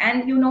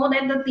 and you know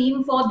that the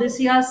theme for this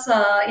year's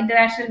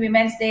International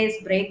Women's Day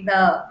is break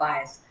the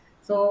bias.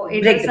 So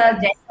it is a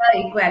gender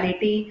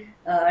equality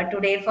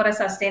today for a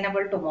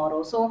sustainable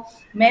tomorrow. So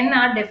men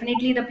are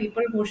definitely the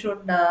people who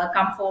should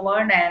come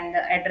forward and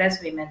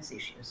address women's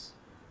issues.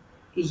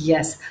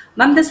 Yes.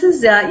 Ma'am, this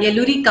is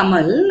Yeluri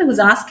Kamal who's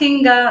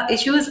asking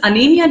issues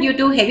anemia due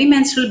to heavy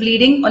menstrual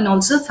bleeding and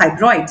also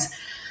fibroids.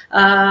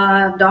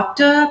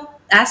 Doctor,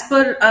 as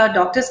per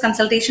doctor's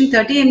consultation,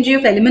 30 mg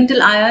of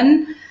elemental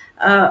iron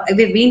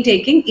we've been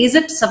taking. Is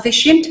it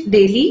sufficient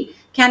daily?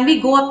 Can we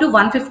go up to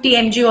 150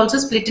 mg also,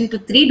 split into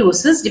 3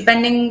 doses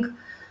depending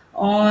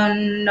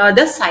on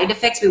the side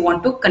effects we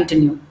want to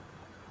continue?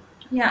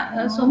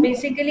 Yeah, so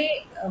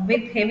basically,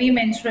 with heavy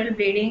menstrual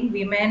bleeding,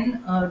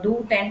 women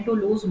do tend to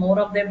lose more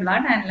of their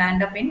blood and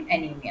land up in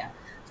anemia.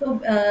 So,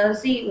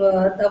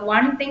 the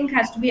one thing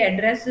has to be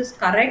addressed is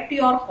correct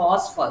your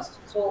cause first.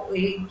 So,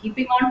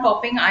 keeping on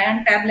popping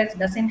iron tablets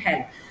doesn't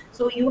help.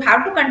 So, you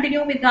have to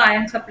continue with the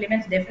iron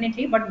supplements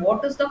definitely, but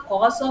what is the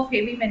cause of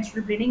heavy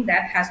menstrual bleeding,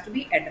 that has to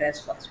be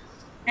addressed first.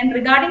 And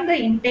regarding the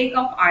intake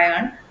of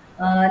iron,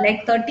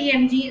 like 30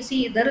 mg,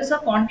 see, there is a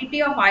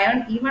quantity of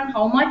iron, even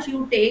how much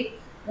you take,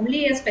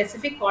 only a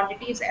specific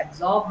quantity is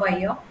absorbed by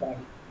your body.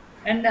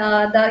 And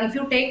if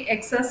you take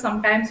excess,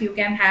 sometimes you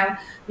can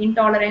have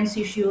intolerance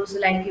issues,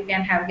 like you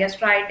can have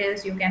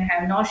gastritis, you can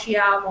have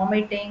nausea,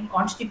 vomiting,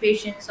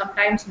 constipation,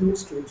 sometimes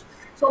loose stools.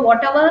 So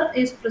whatever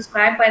is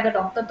prescribed by the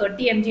doctor,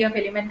 30 mg of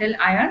elemental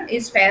iron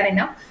is fair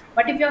enough.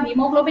 But if your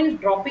hemoglobin is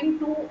dropping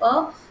to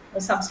a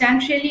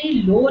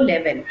substantially low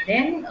level,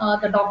 then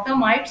the doctor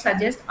might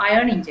suggest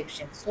iron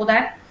injections, so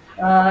that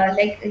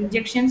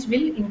injections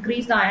will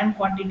increase the iron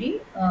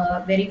quantity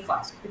very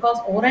fast, because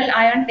oral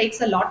iron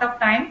takes a lot of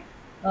time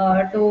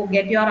to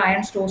get your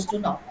iron stores to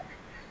normal.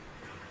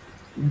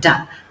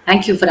 Done.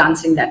 Thank you for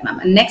answering that, ma'am.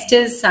 And next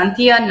is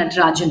Santhia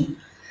Natarajan.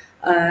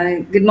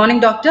 Good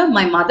morning, doctor.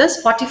 My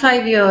mother's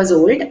 45 years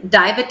old,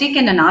 diabetic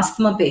and an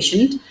asthma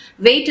patient.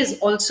 Weight is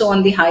also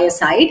on the higher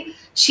side.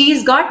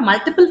 She's got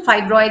multiple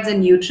fibroids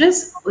in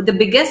uterus. The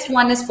biggest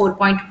one is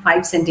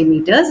 4.5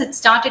 centimeters. It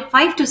started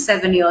 5 to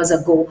 7 years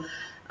ago.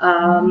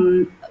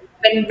 When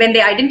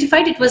they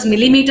identified, it was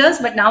millimeters,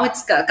 but now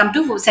it's come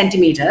to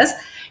centimeters.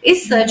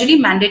 Is surgery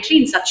mandatory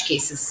in such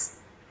cases?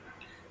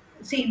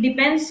 See, it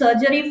depends.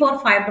 Surgery for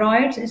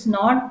fibroids is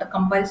not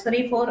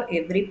compulsory for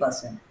every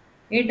person.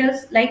 It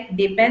is like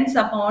depends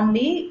upon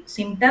the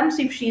symptoms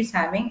if she's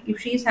having.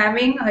 If she's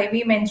having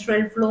heavy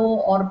menstrual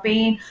flow or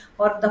pain,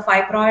 or the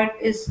fibroid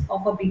is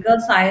of a bigger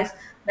size,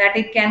 that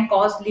it can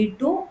cause lead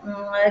to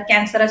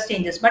cancerous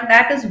changes. But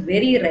that is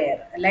very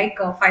rare. Like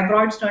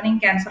fibroids turning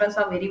cancerous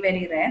are very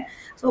rare.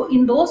 So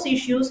in those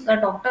issues, the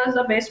doctor is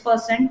the best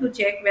person to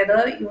check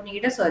whether you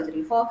need a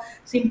surgery. For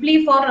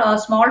simply for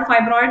small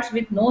fibroids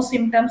with no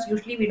symptoms,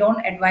 usually we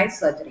don't advise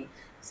surgery.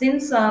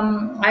 Since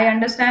I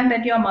understand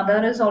that your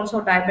mother is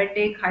also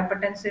diabetic,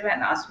 hypertensive,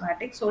 and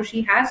asthmatic, so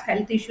she has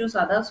health issues.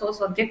 Other, so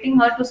subjecting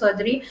her to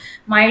surgery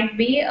might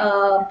be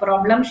a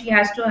problem. She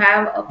has to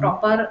have a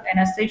proper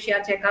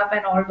anesthesia checkup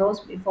and all those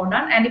before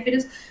done. And if it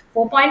is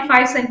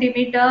 4.5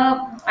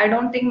 centimeter, I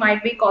don't think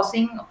might be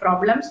causing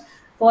problems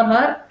for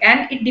her,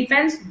 and it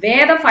depends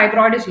where the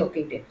fibroid is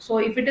located. So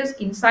if it is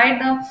inside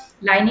the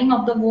lining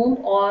of the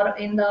womb or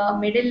in the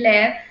middle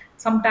layer,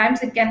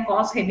 sometimes it can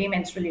cause heavy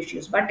menstrual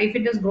issues. But if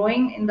it is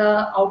growing in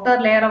the outer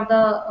layer of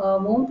the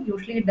womb,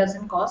 usually it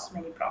doesn't cause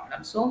many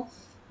problems. So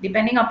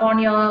depending upon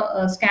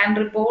your scan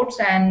reports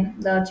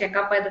and the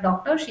checkup by the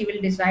doctor, she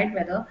will decide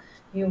whether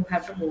you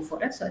have to go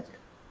for a surgery.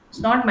 It's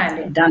not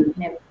mandatory. Done.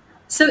 Never.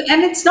 So,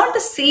 and it's not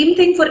the same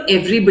thing for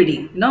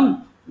everybody,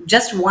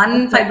 just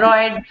one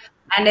fibroid,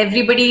 and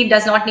everybody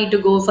does not need to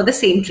go for the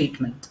same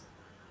treatment.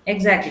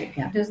 Exactly.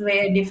 Yeah. It is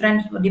very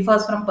different,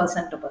 differs from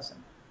person to person.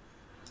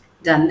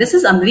 Done. This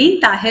is Amreen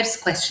Tahir's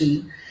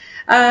question.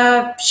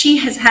 She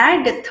has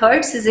had a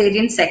third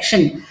cesarean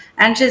section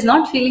and she's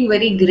not feeling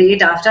very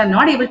great after. I'm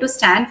not able to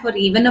stand for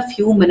even a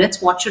few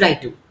minutes. What should I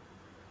do?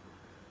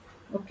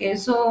 Okay,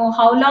 so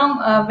how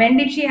long, when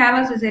did she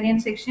have a cesarean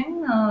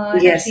section?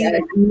 Yes, She,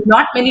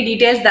 not many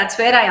details. That's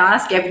where I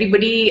ask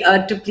everybody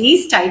to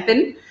please type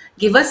in,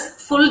 give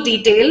us full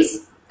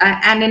details,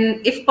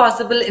 and if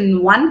possible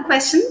in one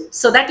question,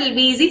 so that it'll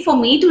be easy for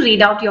me to read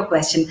out your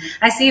question.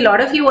 I see a lot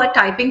of you are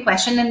typing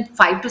question in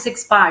 5 to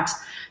 6 parts,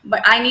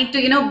 but I need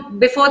to,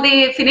 before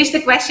they finish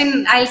the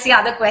question, I'll see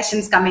other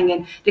questions coming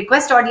in.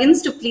 Request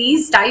audience to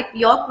please type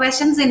your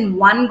questions in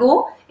one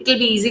go. It'll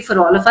be easy for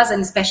all of us,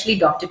 and especially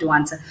doctor to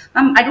answer.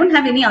 Ma'am, I don't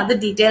have any other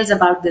details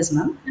about this,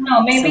 ma'am.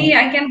 no, maybe So,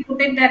 I can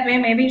put it that way.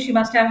 Maybe she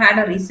must have had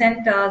a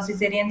recent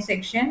cesarean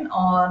section,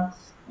 or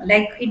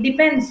like it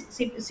depends.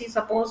 See,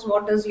 suppose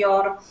what is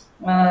your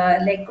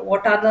like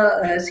what are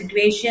the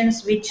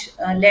situations which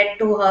led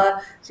to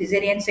her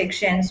cesarean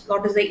sections?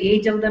 What is the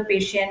age of the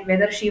patient?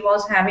 Whether she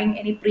was having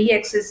any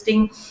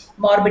pre-existing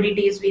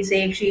morbidities? We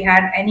say if she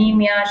had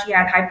anemia, she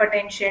had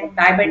hypertension,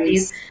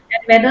 diabetes,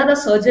 yes. and whether the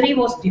surgery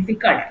was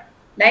difficult.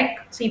 Like,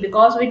 see,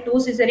 because with two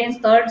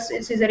cesareans, third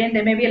cesarean,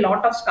 there may be a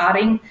lot of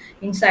scarring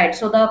inside.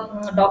 So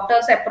the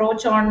doctor's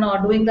approach on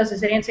doing the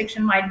cesarean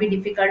section might be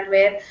difficult,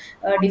 where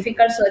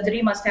difficult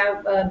surgery must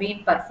have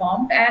been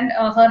performed, and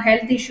her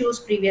health issues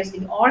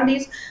previously. All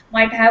these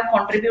might have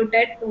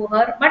contributed to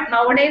her. But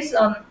nowadays,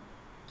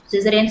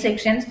 cesarean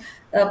sections,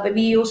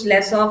 we use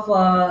less of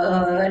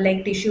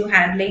like tissue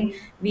handling.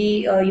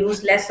 We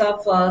use less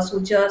of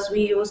sutures.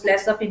 We use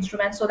less of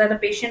instruments, so that the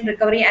patient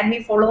recovery, and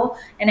we follow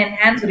an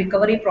enhanced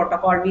recovery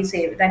protocol. We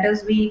say that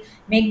is, we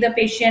make the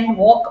patient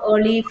walk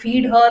early,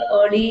 feed her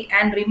early,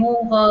 and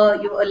remove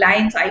her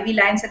lines, IV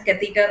lines, and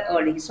catheter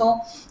early.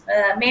 So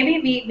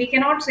maybe we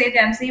cannot say,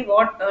 Jansi,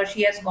 what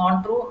she has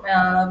gone through.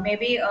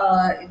 Maybe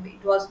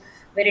it was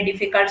very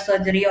difficult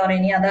surgery, or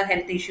any other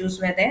health issues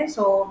were there.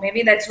 So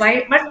maybe that's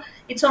why, but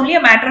it's only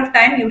a matter of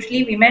time.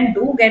 Usually women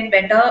do get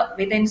better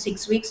within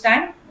 6 weeks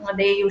time.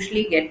 They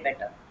usually get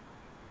better.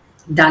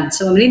 Done.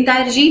 So Amreen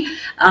Tahir जी,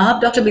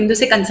 आप doctor बिंदु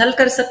से consult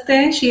कर सकते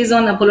हैं. She is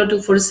on Apollo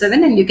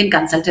 247 and you can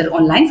consult her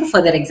online for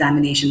further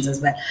examinations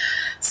as well.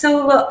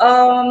 So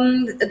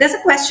there's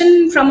a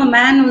question from a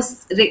man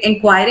who's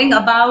inquiring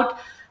about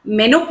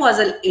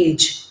menopausal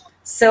age.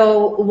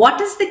 So what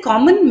is the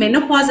common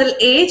menopausal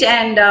age,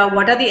 and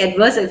what are the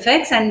adverse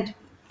effects, and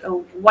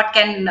what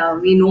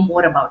can we know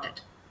more about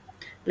it?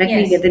 Let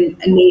me Yes. get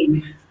the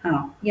name.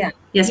 Yeah.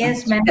 Yes,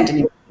 Yes, ma'am.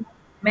 Continue.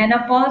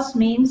 menopause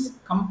means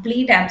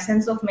complete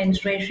absence of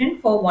menstruation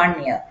for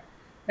 1 year.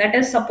 That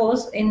is,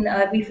 suppose in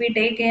if we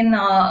take in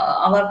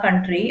our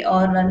country,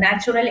 or the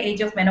natural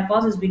age of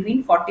menopause is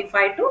between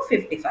 45 to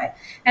 55,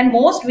 and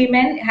most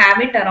women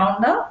have it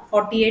around the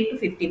 48 to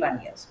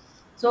 51 years.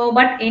 So,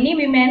 but any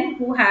women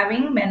who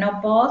having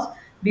menopause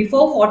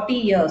before 40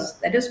 years,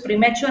 that is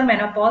premature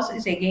menopause,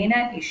 is again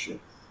an issue,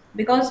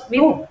 because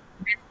with Oh.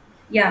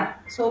 yeah,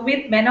 so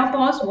with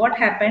menopause, what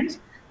happens?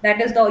 That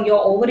is, the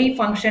your ovary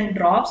function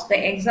drops. The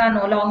eggs are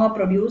no longer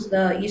produced.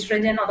 The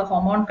estrogen or the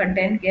hormone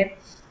content get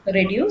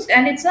reduced,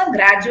 and it's a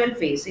gradual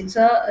phase. It's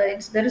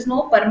there is no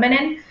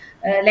permanent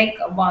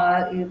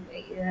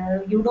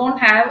you don't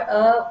have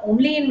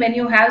only in when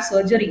you have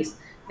surgeries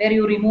where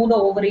you remove the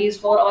ovaries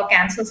for, or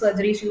cancer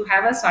surgeries, you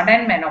have a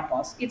sudden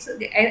menopause. It's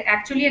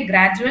actually a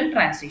gradual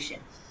transition.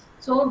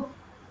 So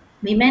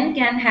women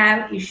can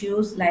have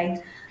issues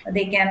like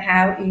They can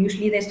have,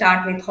 usually they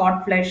start with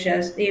hot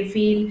flushes. They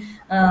feel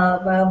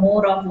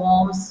more of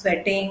warm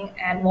sweating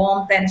and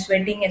warmth and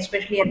sweating,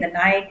 especially at the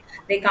night.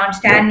 They can't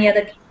stand near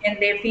the kitchen.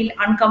 They feel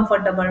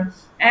uncomfortable,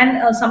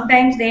 and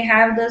sometimes they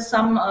have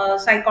some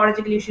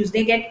psychological issues.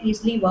 They get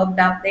easily worked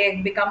up.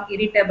 They become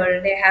irritable.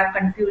 They have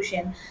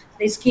confusion.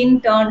 The skin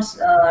turns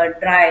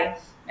dry,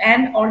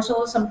 and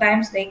also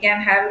sometimes they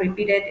can have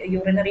repeated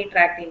urinary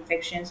tract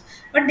infections.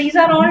 But these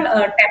are all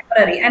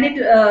temporary, and it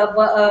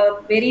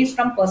varies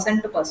from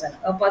person to person.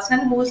 A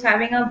person who is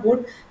having a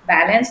good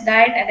balanced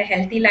diet and a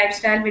healthy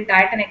lifestyle with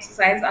diet and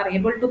exercise are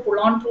able to pull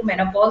on through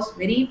menopause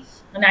very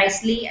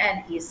nicely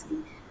and easily.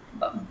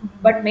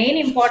 But main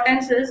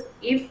importance is,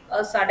 if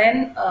a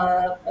sudden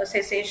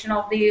cessation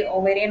of the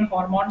ovarian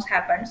hormones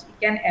happens, it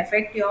can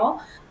affect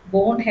your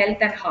bone health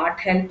and heart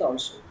health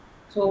also.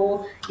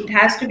 So it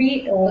has to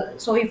be,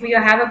 so if you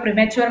have a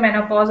premature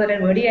menopause or a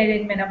very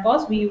early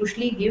menopause, we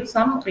usually give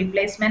some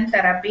replacement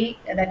therapy,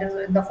 that is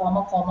in the form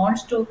of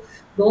hormones, to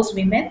those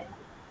women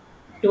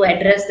to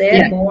address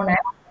their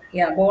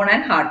Yeah. bone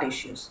and heart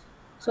issues.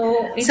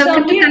 So it's So to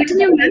only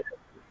continue, ma'am,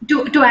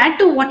 to add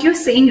to what you're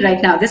saying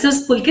right now, this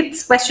is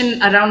Pulkit's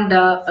question around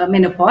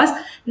menopause.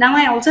 Now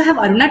I also have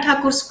Aruna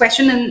Thakur's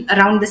question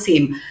around the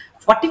same.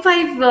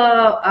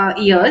 45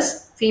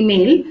 years,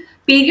 female,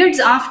 periods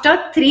after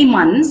 3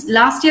 months.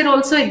 Last year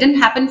also it didn't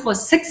happen for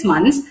 6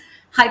 months.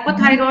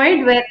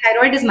 Hypothyroid, where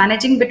thyroid is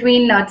managing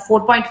between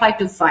 4.5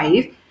 to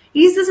 5.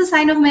 Is this a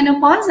sign of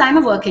menopause? I'm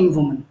a working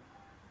woman.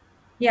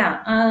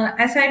 Yeah,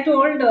 as I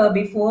told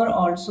before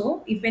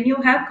also, if when you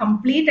have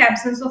complete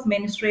absence of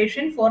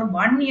menstruation for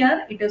 1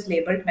 year, it is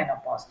labeled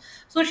menopause.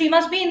 So she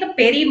must be in the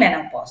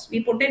perimenopause.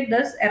 We put it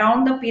this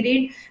around the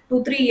period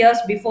 2-3 years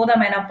before the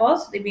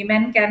menopause. The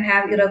women can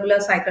have irregular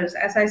cycles.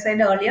 As I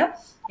said earlier,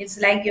 it's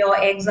like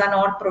your eggs are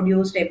not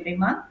produced every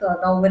month. The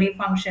ovary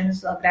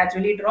functions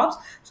gradually drops.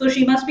 So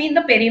she must be in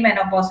the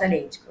perimenopausal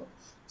age group.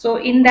 So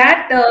in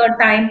that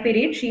time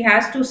period, she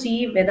has to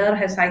see whether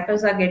her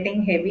cycles are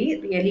getting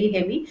heavy, really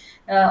heavy,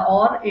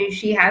 or if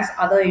she has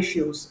other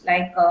issues,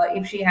 like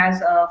if she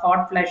has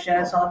hot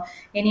flushes or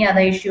any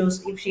other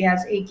issues, if she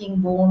has aching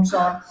bones,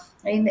 or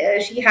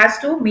she has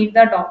to meet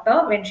the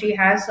doctor when she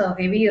has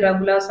heavy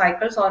irregular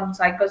cycles or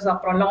cycles are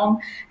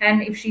prolonged,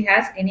 and if she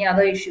has any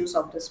other issues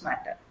of this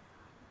matter.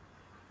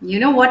 You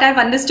know what I've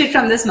understood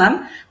from this,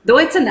 ma'am? Though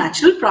it's a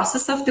natural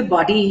process of the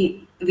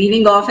body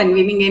weaning off and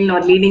weaning in or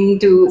leading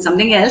to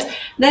something else,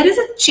 there is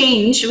a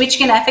change which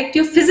can affect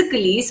you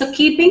physically. So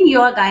keeping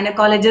your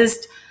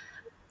gynecologist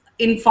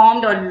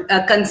informed or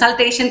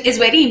consultation is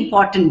very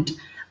important.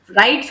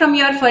 Right from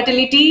your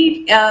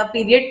fertility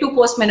period to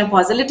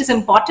postmenopausal, it is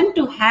important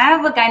to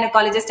have a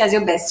gynecologist as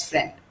your best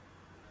friend.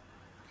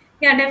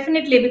 Yeah,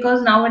 definitely,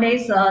 because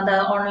nowadays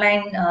the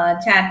online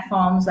chat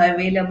forms are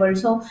available,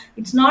 so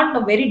it's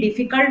not very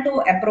difficult to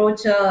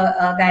approach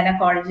a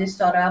gynecologist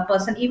or a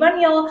person.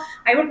 Even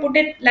I would put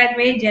it like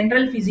way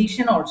general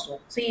physician also.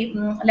 See,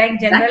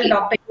 like general Exactly.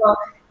 doctor,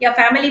 your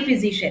family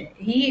physician,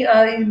 he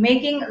is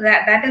making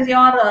that is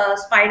your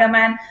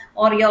Spider-Man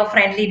or your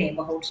friendly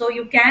neighborhood. So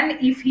you can,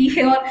 if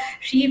he or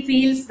she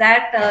feels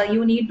that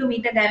you need to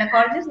meet a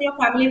gynecologist, your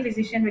family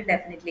physician will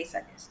definitely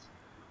suggest.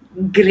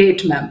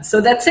 Great, ma'am.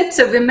 So that's it.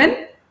 So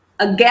women,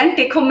 again,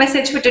 take home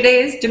message for today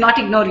is do not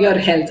ignore your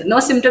health. No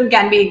symptom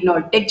can be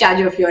ignored. Take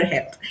charge of your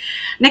health.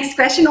 Next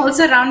question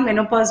also around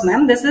menopause,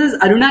 ma'am. This is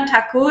Aruna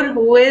Thakur,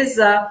 who is,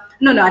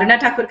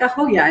 Aruna Thakur ka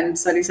ho gaya. I'm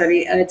sorry.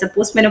 It's a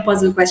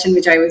postmenopausal question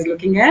which I was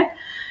looking at.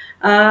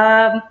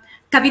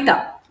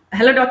 Kavita.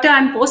 Hello, doctor.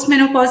 I'm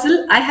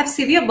postmenopausal. I have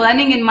severe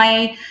burning in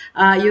my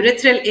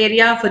urethral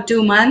area for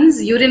 2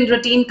 months. Urine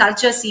routine,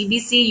 culture,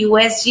 CBC,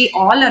 USG,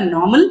 all are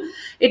normal.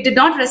 It did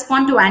not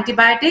respond to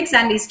antibiotics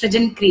and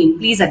estrogen cream.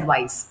 Please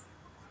advise.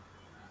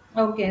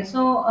 Okay,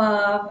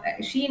 so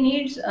she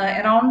needs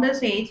around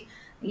this age,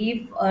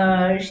 if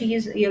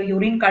your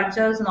urine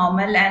culture is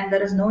normal and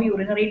there is no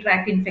urinary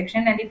tract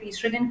infection, and if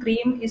estrogen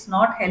cream is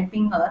not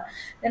helping her,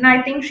 then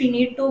I think she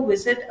need to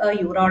visit a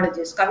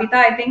urologist. Kavita,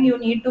 I think you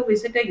need to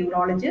visit a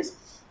urologist.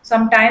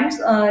 Sometimes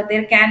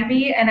there can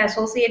be an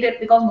associated,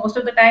 because most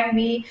of the time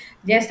we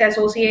just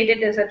associate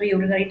it as a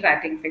urinary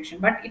tract infection,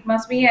 but it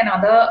must be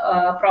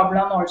another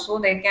problem also.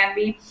 There can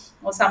be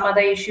some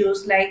other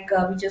issues, like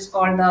which is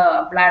called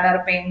the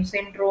bladder pain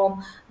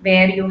syndrome,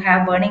 where you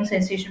have burning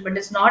sensation but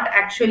it's not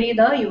actually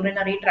the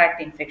urinary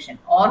tract infection.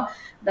 Or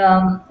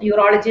the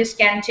urologist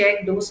can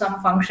check, do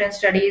some function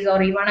studies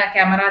or even a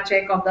camera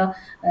check of the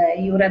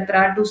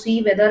urethra to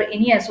see whether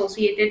any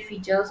associated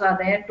features are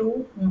there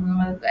to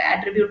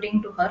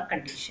attributing to her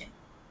condition.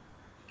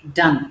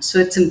 Done. So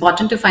it's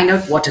important to find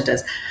out what it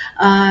is.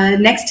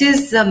 Next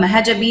is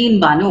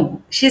Mahajabeen Banu.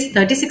 She's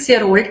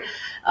 36-year-old.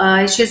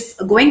 She's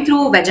going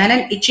through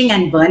vaginal itching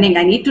and burning.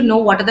 I need to know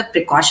what are the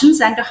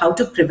precautions and how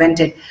to prevent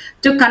it.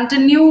 To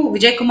continue,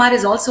 Vijay Kumar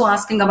is also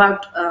asking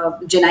about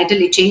genital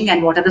itching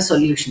and what are the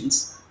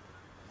solutions.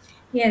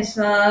 Yes,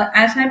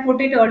 as I put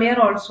it earlier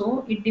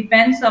also, it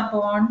depends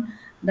upon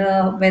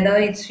the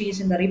whether she's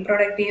in the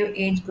reproductive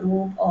age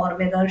group or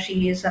whether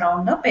she is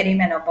around the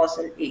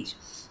perimenopausal age.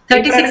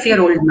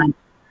 36-year-old man.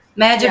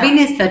 My Yeah. Jabin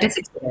is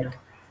 36.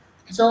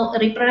 So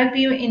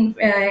reproductive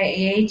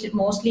age,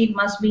 mostly it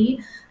must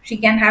be she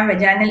can have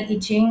vaginal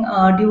itching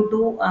due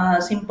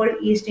to simple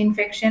yeast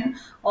infection,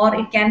 or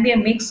it can be a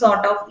mixed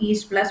sort of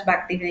yeast plus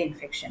bacterial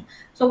infection.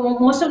 So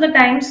most of the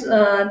times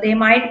they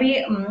might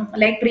be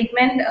like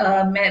treatment,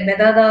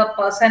 whether the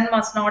person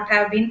must not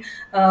have been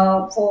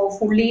for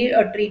fully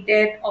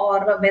treated,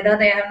 or whether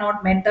they have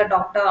not met the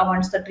doctor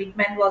once the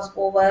treatment was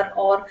over,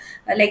 or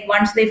like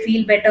once they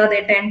feel better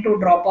they tend to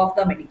drop off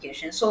the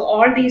medication. So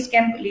all these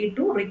can lead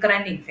to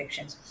recurrent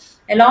infections.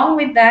 Along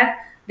with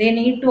that, they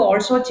need to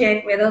also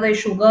check whether the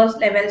sugars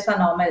levels are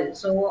normal.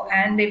 So,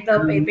 and if the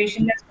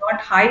patient has got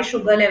high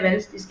sugar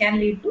levels, this can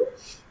lead to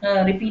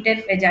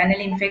repeated vaginal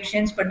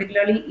infections,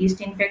 particularly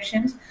yeast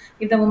infections.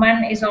 If the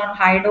woman is on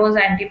high dose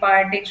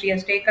antibiotics, she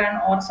has taken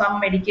or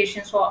some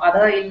medications for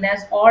other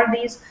illness, all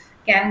these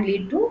can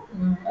lead to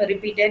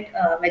repeated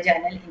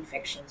vaginal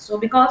infections. So,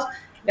 because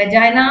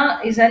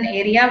vagina is an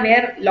area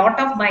where lot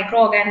of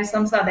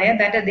microorganisms are there,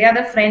 that they are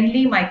the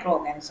friendly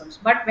microorganisms,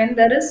 but when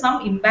there is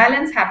some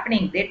imbalance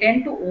happening, they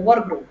tend to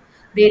overgrow,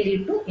 they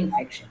lead to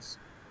infections.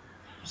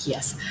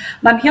 Yes.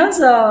 Ma'am, here's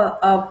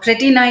a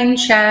pretty nine.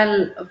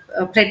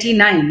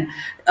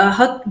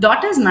 Her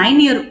daughter's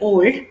 9-year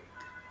old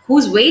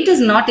whose weight is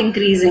not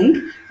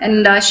increasing,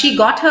 and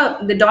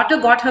the daughter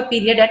got her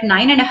period at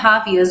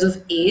 9.5 years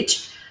of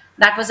age.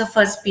 That was her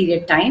first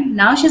period time.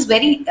 Now she's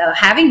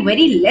having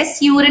very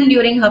less urine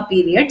during her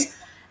periods.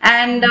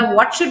 And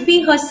what should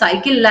be her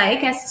cycle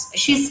like, as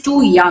she's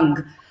too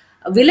young?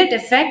 Will it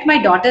affect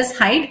my daughter's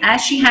height,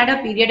 as she had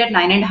a period at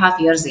 9.5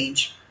 years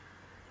age?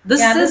 This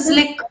Yeah, this is is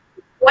like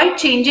quite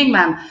changing,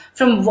 ma'am,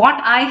 from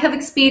what I have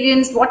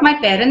experienced, what my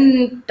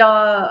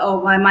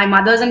or my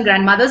mothers and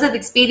grandmothers have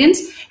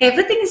experienced.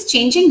 Everything is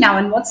changing now.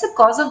 And what's the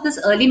cause of this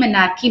early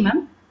menarche,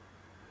 ma'am?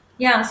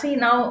 Yeah, see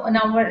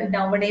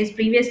nowadays,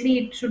 previously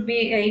it should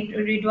be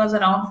it was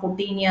around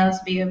 14 years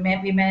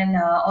women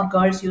or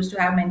girls used to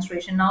have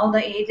menstruation. Now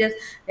the age has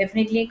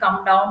definitely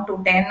come down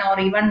to 10 or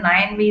even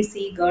 9. We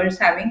see girls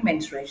having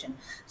menstruation.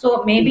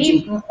 So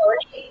maybe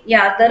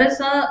yeah, there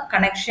is a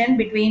connection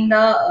between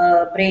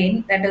the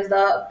brain, that is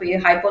the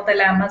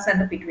hypothalamus,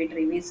 and the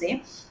pituitary. We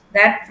say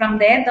that from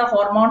there the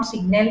hormone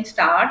signal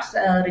starts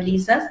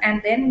releases, and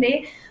then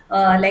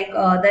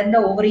then the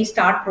ovaries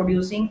start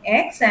producing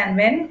eggs, and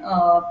when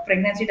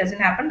pregnancy doesn't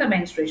happen, the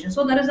menstruation.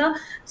 So there is a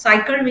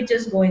cycle which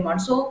is going on.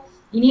 So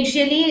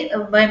initially,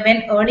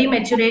 when early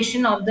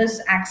maturation of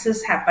this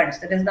axis happens,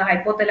 that is the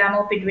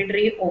hypothalamo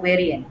pituitary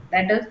ovarian,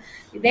 that is,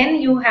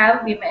 then you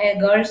have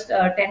girls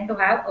tend to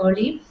have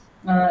early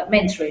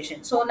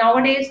menstruation. So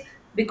nowadays,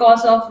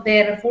 because of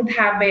their food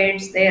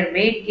habits, their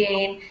weight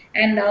gain,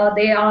 and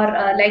they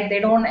are they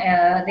don't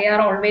they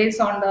are always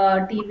on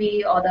the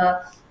TV or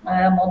the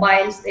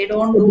mobiles, they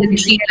don't do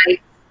physical,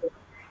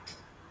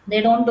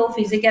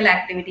 physical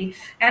activity.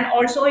 And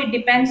also it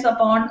depends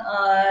upon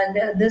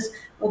this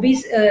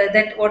obese,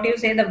 that what you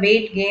say, the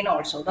weight gain,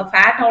 also the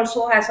fat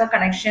also has a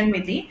connection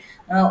with the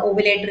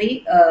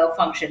ovulatory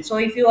function. So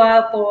if you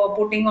are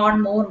putting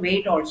on more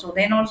weight also,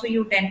 then also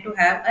you tend to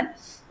have an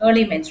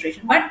early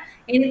menstruation. But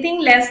anything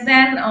less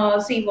than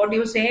see what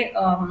you say,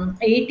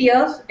 8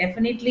 years,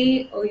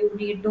 definitely you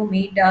need to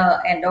meet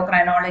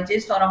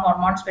endocrinologist or a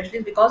hormone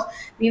specialist, because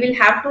we will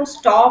have to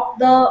stop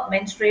the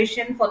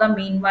menstruation for the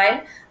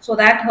meanwhile, so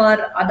that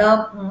her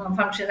other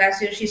functions,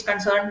 as she's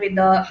concerned with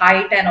the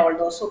height and all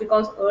those. So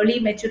because early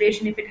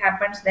maturation, if it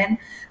happens, then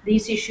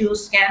these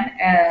issues can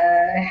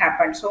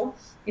happen. So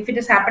if it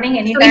is happening So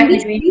in anytime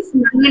this between, case,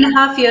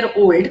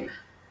 9.5-year-old,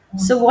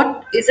 so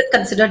what is it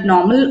considered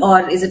normal,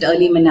 or is it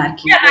early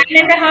menarche? yeah,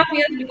 9.5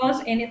 years,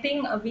 because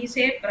anything we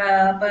say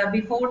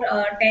before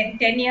 10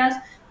 years,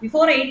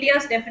 before 8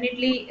 years,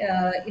 definitely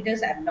it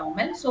is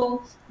abnormal.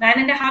 So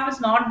 9.5 is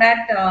not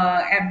that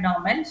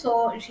abnormal.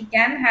 So she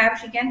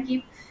can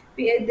keep.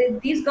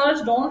 These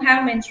girls don't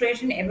have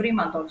menstruation every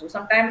month also.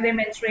 Sometimes they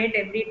menstruate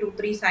every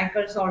 2-3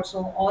 cycles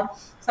also, or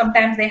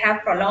sometimes they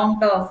have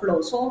prolonged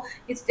flow. So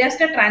it's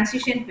just a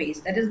transition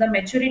phase. That is, the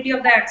maturity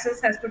of the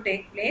axis has to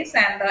take place,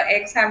 and the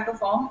eggs have to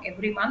form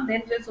every month.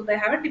 Then so they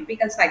have a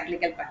typical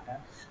cyclical pattern.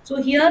 So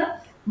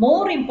here,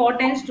 more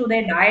importance to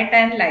their diet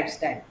and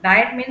lifestyle.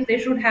 Diet means they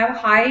should have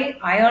high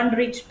iron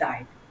rich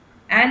diet,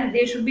 and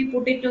they should be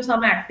put into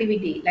some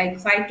activity like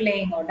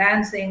cycling or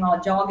dancing or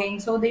jogging.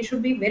 So they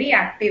should be very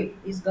active.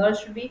 These girls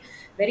should be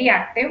very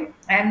active,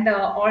 and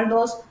all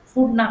those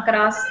food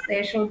nakras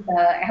they should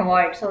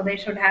avoid. So they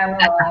should have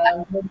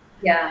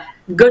yeah.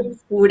 Good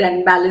food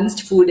and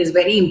balanced food is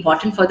very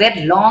important for their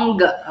long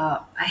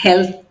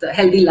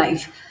healthy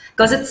life,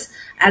 because it's,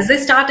 as they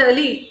start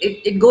early,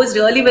 it goes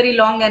really very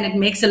long, and it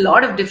makes a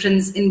lot of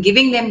difference in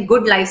giving them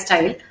good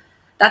lifestyle.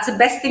 That's the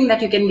best thing that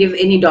you can give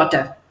any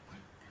daughter: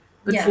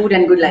 good Yeah. food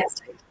and good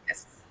lifestyle.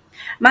 Yes.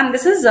 Ma'am,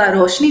 this is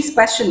Roshni's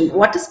question.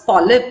 What is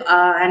polyp?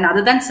 And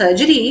other than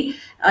surgery,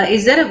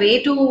 is there a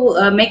way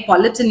to make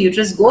polyps in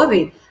uterus go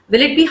away?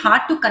 Will it be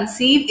hard to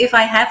conceive if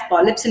I have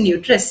polyps in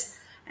uterus?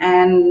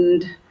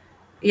 And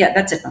yeah,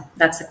 that's it, ma'am.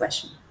 That's the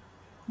question.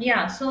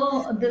 Yeah,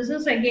 so this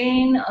is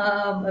again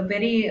a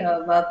very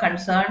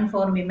concern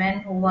for women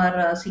who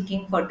are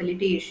seeking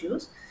fertility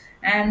issues.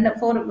 And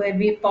for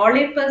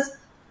polyp,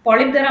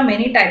 there are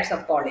many types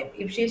of polyp.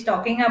 If she's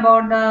talking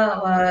about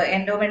the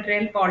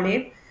endometrial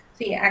polyp,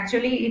 see,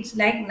 actually, it's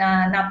like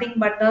nothing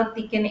but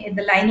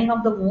the lining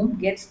of the womb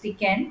gets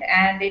thickened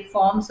and it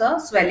forms a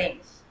swelling.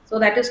 So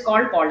that is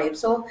called polyp.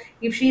 So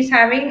if she's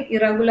having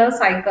irregular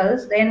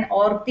cycles, then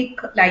or thick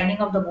lining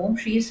of the womb,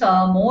 she's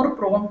more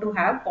prone to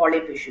have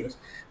polyp issues.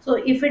 So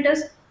if it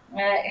is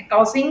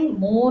causing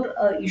more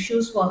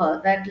issues for her,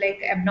 that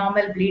like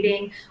abnormal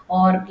bleeding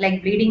or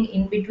like bleeding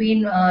in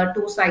between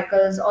two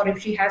cycles, or if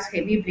she has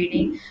heavy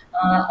bleeding,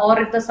 or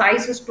if the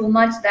size is too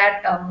much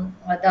that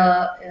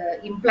the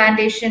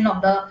implantation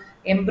of the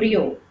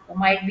embryo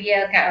might be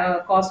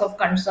a cause of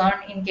concern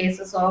in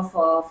cases of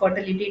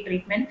fertility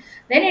treatment,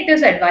 then it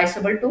is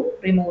advisable to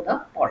remove the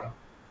polyp.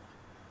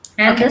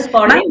 And Okay. this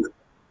polyp,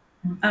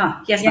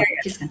 Ma'am, yes, yeah, ma'am.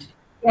 yeah. Please continue.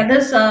 Yeah,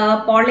 this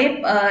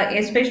polyp,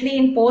 especially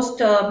in post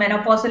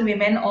menopausal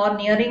women or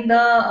nearing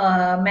the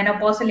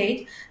menopausal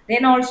age,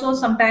 then also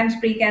sometimes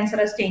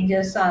precancerous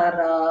changes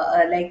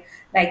are like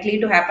likely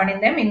to happen in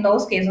them. In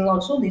those cases,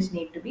 also this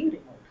need to be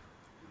removed.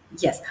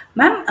 Yes,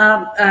 ma'am,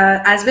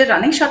 as we're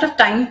running short of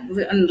time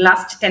in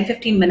last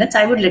 10-15 minutes,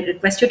 I would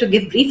request you to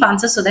give brief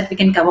answers so that we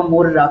can cover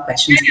more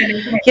questions. Yeah,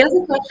 definitely. Here's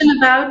a question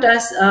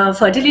about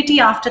fertility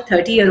after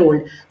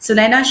 30-year-old.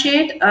 Sunaina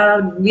Shade,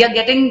 we are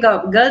getting,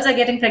 girls are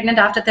getting pregnant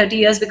after 30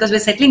 years because we're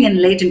settling in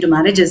late into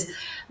marriages.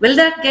 Will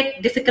that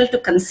get difficult to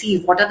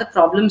conceive? What are the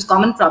problems,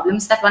 common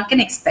problems that one can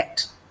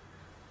expect?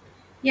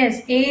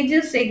 Yes, age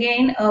is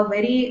again a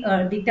very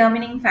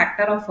determining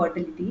factor of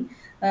fertility.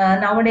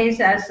 Nowadays,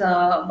 as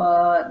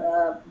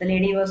the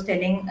lady was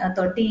telling,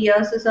 30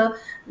 years is a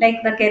like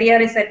the career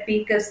is at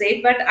peak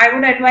stage. But I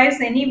would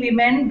advise any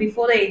women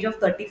before the age of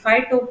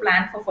 35 to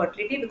plan for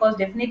fertility, because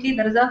definitely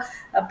there is a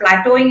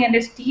plateauing and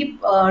a steep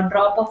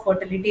drop of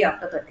fertility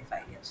after 35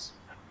 years.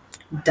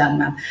 Done,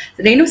 ma'am.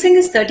 Renu Singh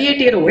is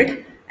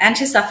 38-year-old and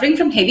she's suffering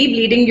from heavy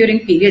bleeding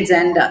during periods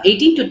and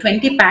 18 to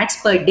 20 pads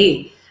per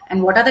day.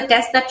 And what are the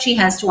tests that she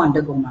has to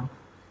undergo, ma'am?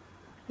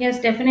 Yes,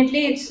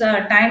 definitely. It's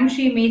time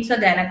she meets a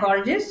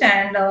gynecologist,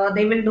 and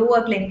they will do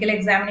a clinical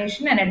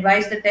examination and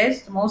advise the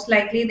test. Most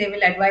likely, they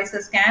will advise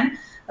a scan,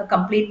 a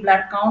complete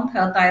blood count,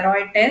 a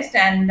thyroid test,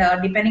 and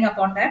depending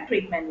upon that,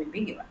 treatment will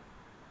be given.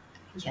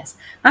 Yes.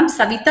 Ma'am,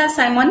 Savita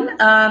Simon,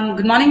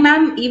 good morning,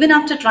 ma'am. Even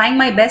after trying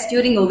my best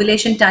during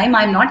ovulation time,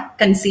 I'm not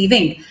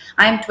conceiving.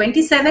 I'm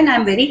 27,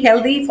 I'm very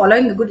healthy,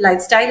 following a good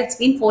lifestyle. It's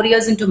been 4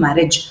 years into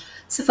marriage.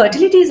 So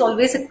fertility is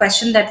always a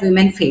question that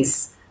women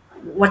face.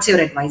 What's your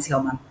advice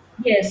here, ma'am?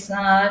 Yes,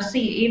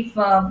 see, if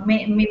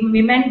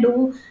women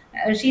do,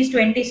 she's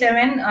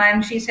 27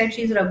 and she said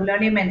she's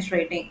regularly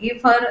menstruating.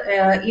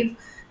 If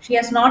she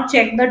has not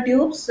checked the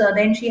tubes,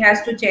 then she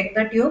has to check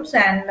the tubes,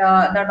 and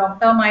the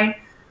doctor might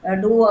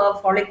do a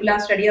follicular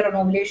study or an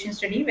ovulation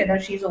study whether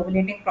she's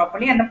ovulating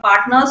properly. And the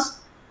partner's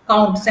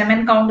count,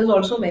 semen count, is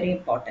also very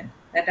important.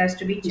 That has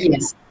to be checked.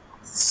 Yes.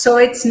 So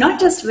it's not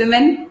just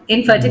women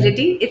in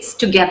fertility, it's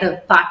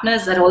together.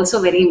 Partners are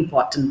also very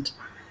important.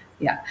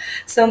 Yeah.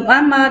 So,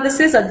 ma'am,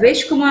 this is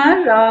Advesh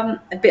Kumar.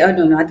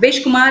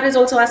 Advesh Kumar is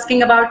also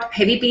asking about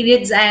heavy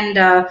periods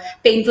and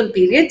painful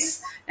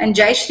periods. And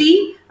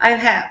Jayashri,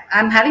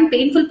 I'm having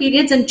painful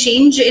periods and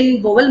change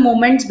in bowel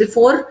movements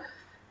before,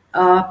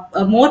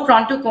 more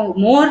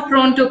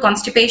prone to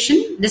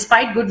constipation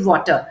despite good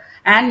water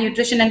and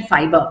nutrition and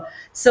fiber.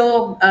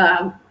 So,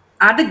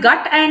 are the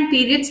gut and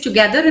periods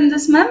together in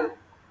this, ma'am?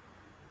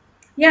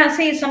 Yeah,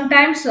 see,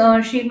 sometimes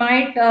she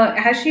might,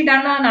 has she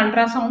done an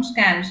ultrasound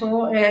scan?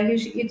 So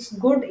it's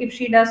good if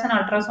she does an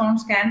ultrasound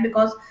scan,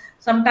 because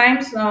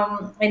sometimes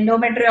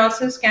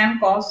endometriosis can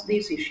cause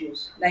these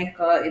issues. Like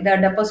the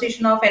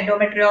deposition of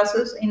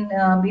endometriosis in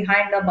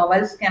behind the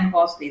bowels can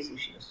cause these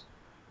issues.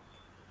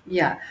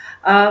 Yeah.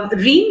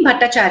 Reem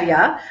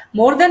Bhattacharya,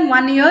 more than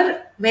 1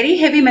 year, very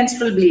heavy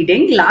menstrual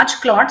bleeding, large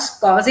clots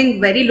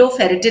causing very low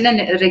ferritin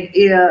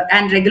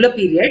and regular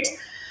periods.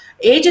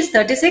 Age is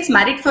 36,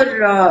 married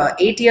for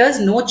 8 years,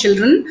 no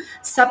children.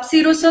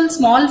 Subserosal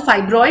small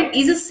fibroid.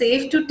 Is it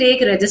safe to take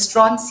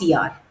Registron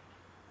CR?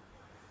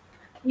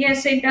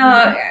 Yes,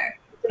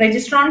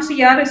 Registron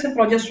CR is a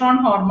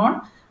progesterone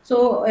hormone.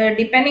 So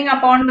depending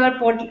upon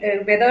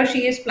whether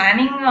she is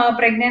planning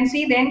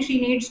pregnancy, then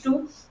she needs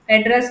to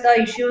address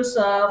the issues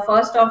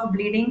first of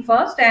bleeding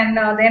first, and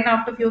then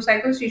after few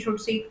cycles she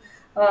should seek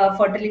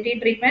fertility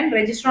treatment.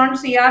 Registron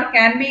CR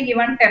can be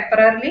given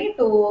temporarily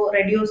to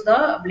reduce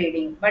the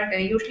bleeding, but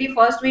usually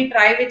first we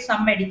try with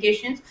some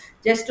medications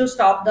just to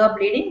stop the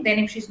bleeding. Then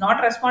if she's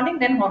not responding,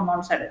 then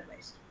hormones are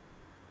advised.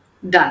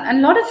 Done.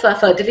 And a lot of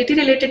fertility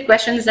related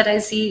questions that I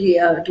see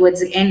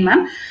towards the end,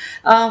 ma'am.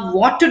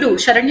 What to do?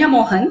 Sharanya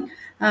Mohan,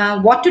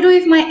 what to do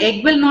if my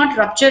egg will not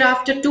rupture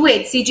after 2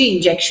 HCG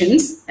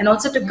injections? And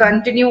also to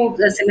continue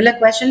the similar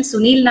question,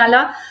 Sunil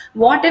Nala,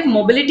 what if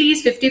mobility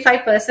is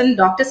 55%?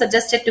 Doctor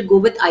suggested to go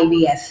with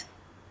IVF.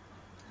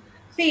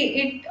 See,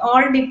 it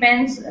all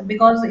depends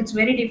because it's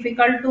very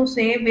difficult to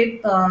say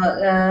with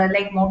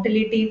like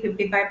motility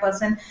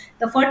 55%.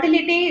 The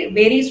fertility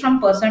varies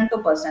from person to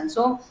person.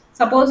 So,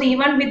 suppose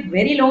even with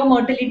very low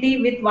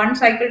motility, with one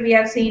cycle we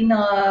have seen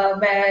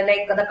where,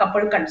 like the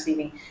couple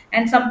conceiving,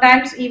 and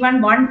sometimes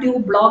even one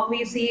tube block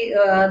we see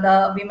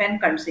the women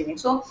conceiving.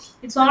 So,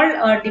 it's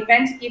all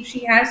depends if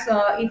she has,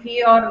 if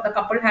he or the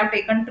couple have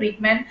taken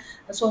treatment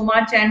so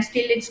much and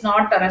still it's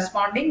not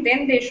responding,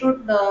 then they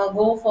should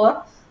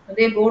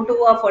they go to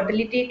a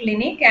fertility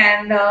clinic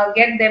and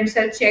get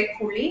themselves checked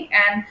fully,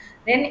 and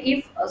then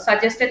if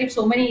suggested, if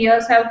so many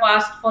years have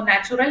passed for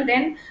natural,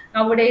 then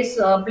nowadays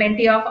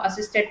plenty of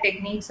assisted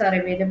techniques are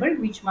available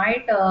which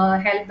might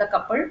help the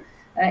couple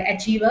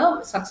achieve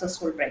a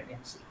successful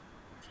pregnancy.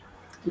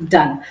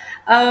 Done.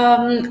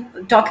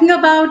 Talking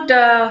about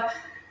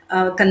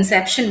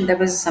conception, there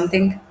was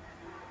something.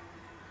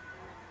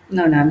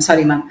 No, no, I'm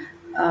sorry, ma'am.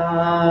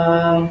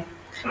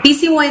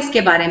 PCOS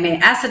के बारे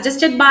में, as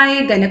suggested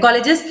by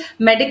gynecologist,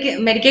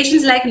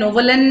 medications like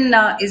Novolin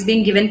is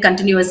being given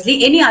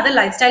continuously. Any other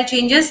lifestyle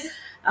changes,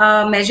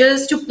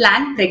 measures to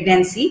plan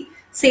pregnancy?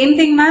 Same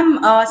thing, ma'am.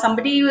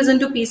 Somebody who is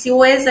into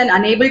PCOS and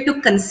unable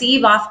to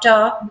conceive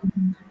after,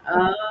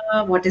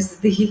 what is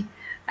the?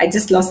 I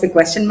just lost the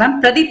question,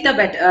 ma'am. Pradipta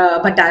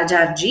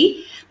Bhattacharya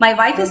ji. My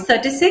wife is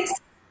 36.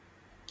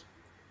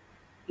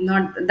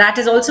 Not that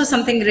is also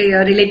something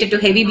related to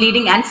heavy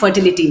bleeding and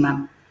fertility,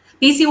 ma'am.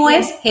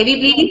 PCOS, heavy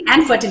bleeding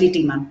and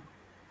fertility, ma'am.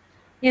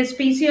 Yes,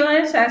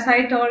 PCOS, as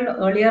I told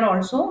earlier,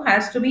 also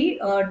has to be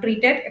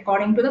treated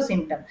according to the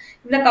symptom.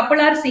 If the couple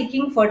are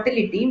seeking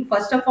fertility,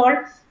 first of all,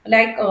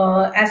 like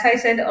as I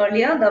said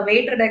earlier, the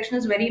weight reduction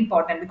is very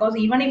important, because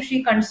even if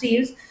she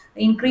conceives,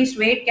 increased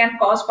weight can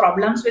cause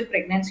problems with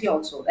pregnancy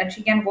also. That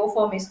she can go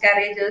for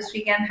miscarriages,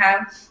 she can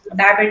have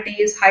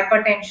diabetes,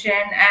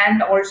 hypertension,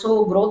 and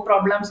also growth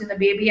problems in the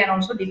baby, and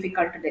also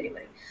difficult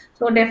delivery.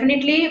 So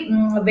definitely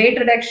weight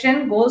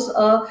reduction goes,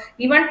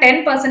 even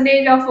 10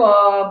 percentage of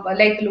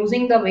like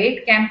losing the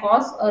weight can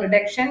cause a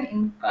reduction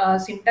in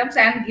symptoms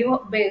and give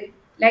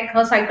like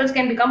her cycles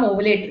can become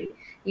ovulatory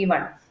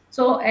even.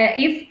 So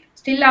if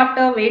still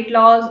after weight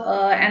loss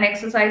and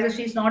exercises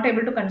she is not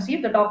able to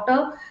conceive, the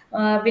doctor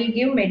will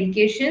give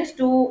medications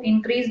to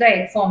increase the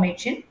egg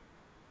formation,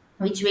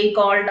 which we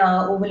called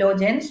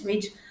ovulogens,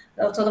 which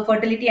so the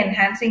fertility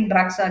enhancing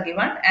drugs are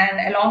given,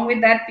 and along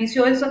with that,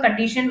 PCOS is a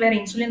condition where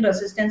insulin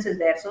resistance is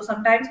there. So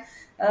sometimes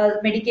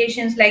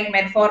medications like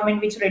metformin,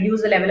 which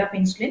reduce the level of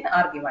insulin,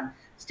 are given.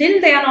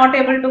 Still, they are not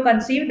able to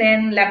conceive.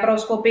 Then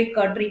laparoscopic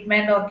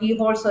treatment or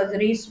keyhole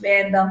surgeries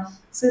where the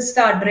cysts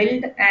are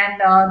drilled,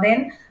 and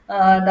then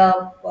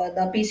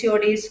the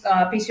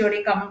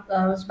PCOD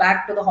comes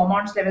back to the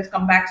hormones levels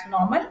come back to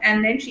normal,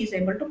 and then she is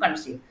able to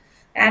conceive.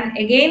 And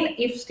again,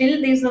 if still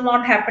these are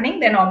not happening,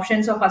 then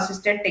options of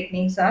assisted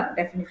techniques are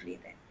definitely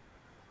there.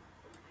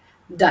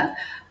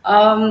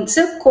 Done.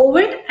 So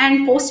COVID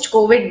and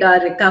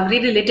post-COVID recovery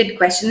related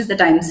questions that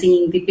I'm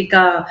seeing,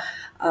 Deepika,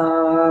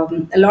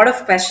 a lot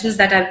of questions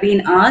that have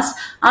been asked.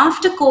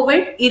 After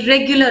COVID,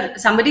 irregular,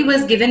 somebody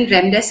was given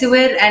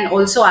remdesivir and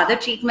also other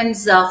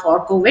treatments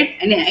for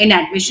COVID in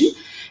admission,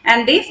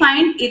 and they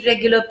find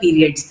irregular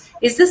periods.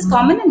 Is this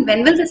common, and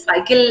when will the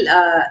cycle,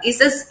 is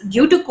this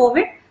due to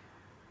COVID?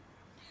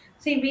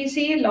 See, we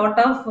see a lot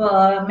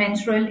of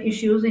menstrual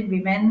issues in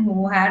women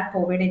who had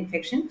COVID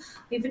infection.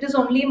 If it is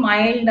only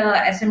mild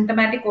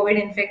asymptomatic COVID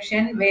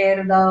infection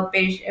where the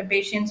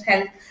patient's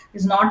health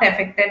is not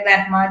affected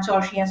that much,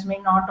 or she has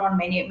been not on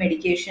many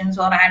medications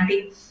or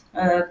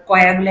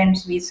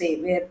coagulants, we say,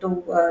 where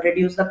to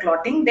reduce the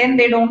clotting, then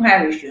they don't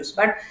have issues.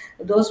 But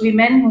those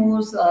women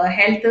whose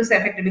health is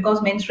affected,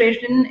 because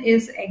menstruation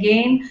is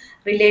again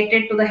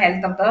related to the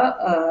health of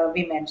the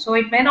women, so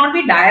it may not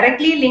be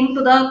directly linked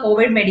to the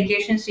COVID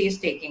medication she is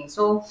taking.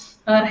 So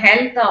her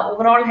health,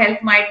 overall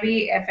health might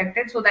be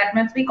affected. So that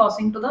must be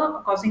causing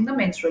the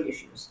menstrual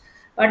issues.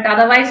 But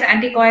otherwise,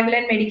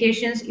 anticoagulant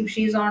medications, if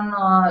she's on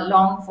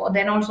long for,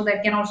 then also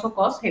that can also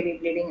cause heavy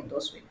bleeding in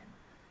those women.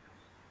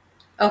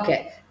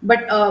 Okay,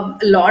 but a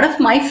lot of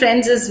my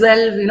friends as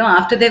well, you know,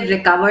 after they've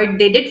recovered,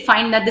 they did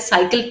find that the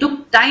cycle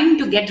took time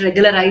to get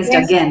regularized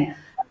again.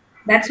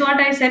 That's what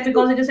I said,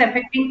 because it is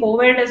affecting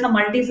COVID as a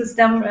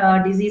multi-system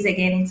disease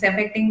again. It's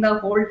affecting the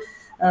whole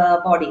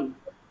body.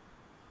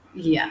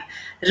 Yeah.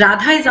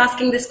 Radha is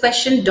asking this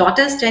question.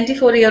 Daughter's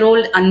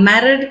 24-year-old,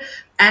 unmarried,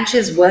 and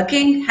she's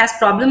working, has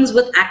problems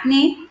with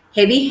acne,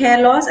 heavy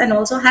hair loss, and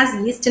also has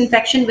yeast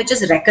infection, which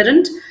is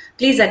recurrent.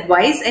 Please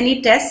advise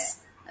any tests.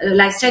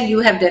 Lifestyle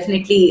you have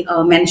definitely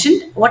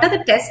mentioned. What are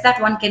the tests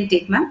that one can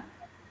take, ma'am?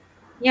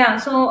 Yeah,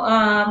 so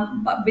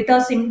with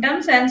her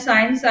symptoms and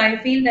signs, I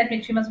feel that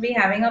she must be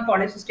having a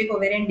polycystic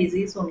ovarian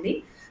disease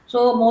only.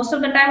 So most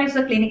of the time it's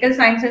the clinical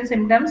signs and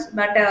symptoms,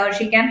 but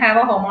she can have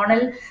a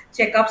hormonal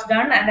checkups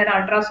done and an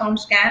ultrasound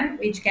scan,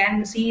 which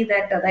can see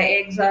that the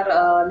eggs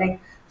are like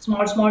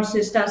small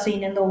cysts are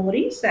seen in the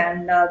ovaries,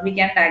 and we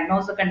can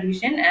diagnose the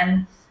condition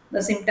and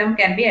the symptom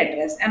can be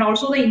addressed. And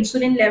also the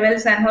insulin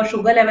levels and her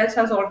sugar levels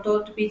has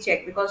also to be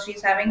checked, because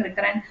she's having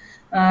recurrent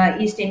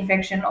yeast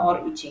infection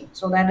or itching.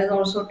 So that is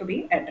also to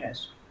be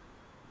addressed.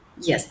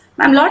 Yes,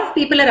 ma'am. A lot of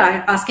people are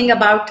asking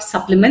about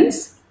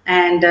supplements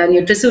and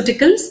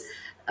nutraceuticals.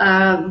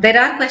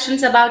 There are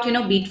questions about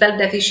B12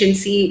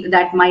 deficiency,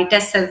 that my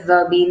tests have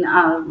been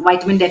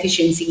vitamin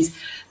deficiencies.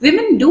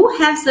 Women do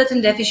have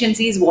certain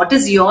deficiencies. What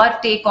is your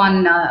take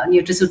on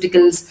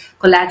nutraceuticals,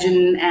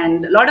 collagen,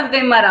 and a lot of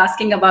them are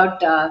asking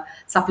about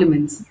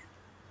supplements.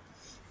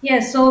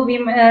 Yes, so we,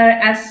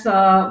 as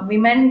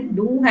women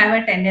do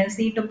have a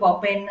tendency to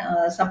pop in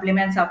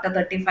supplements after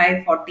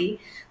 35, 40.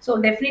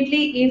 So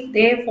definitely if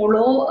they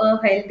follow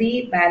a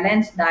healthy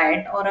balanced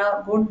diet or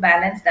a good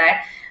balanced diet,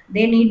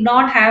 they need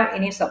not have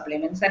any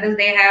supplements. That is,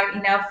 they have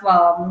enough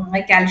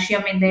like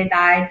calcium in their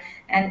diet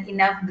and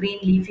enough green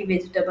leafy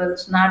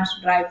vegetables, nuts,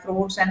 dry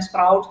fruits and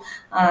sprouts.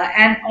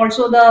 And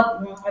also the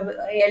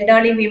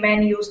elderly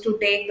women used to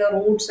take the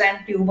roots and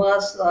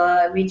tubers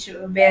which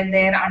were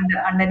there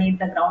underneath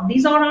the ground.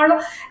 These are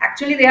all,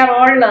 actually they are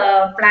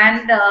all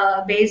plant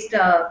based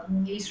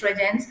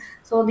estrogens.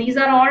 So these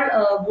are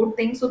all good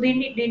things. So they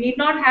need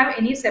not have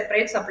any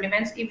separate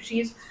supplements if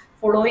she's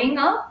following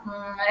a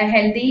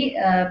healthy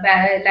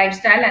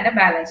lifestyle and a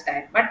balanced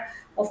diet. But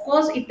of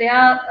course, if they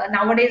are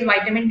nowadays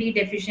vitamin D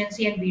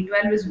deficiency and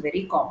B12 is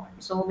very common.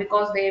 So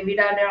because they're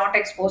not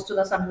exposed to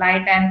the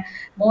sunlight and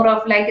more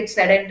of like it's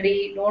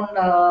sedentary, don't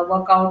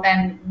work out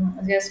and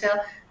just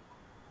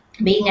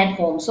being at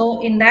home.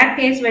 So in that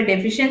case where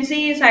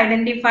deficiency is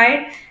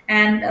identified,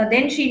 and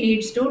then she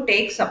needs to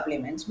take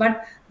supplements.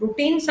 But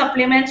routine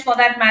supplements for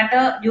that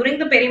matter, during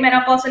the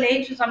perimenopausal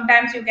age,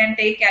 sometimes you can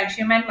take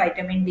calcium and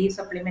vitamin D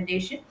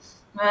supplementation.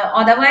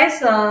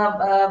 Otherwise,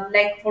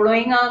 like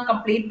following a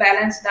complete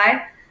balanced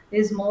diet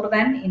is more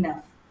than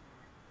enough.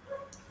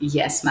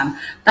 Yes, ma'am.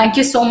 Thank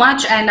you so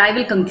much. And I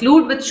will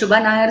conclude with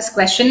Shubha Nayar's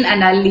question,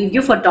 and I'll leave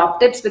you for top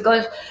tips,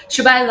 because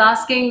Shubha is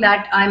asking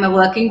that I'm a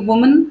working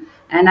woman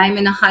and I'm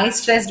in a high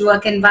stressed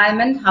work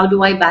environment. How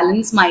do I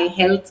balance my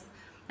health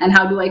and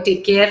how do I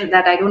take care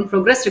that I don't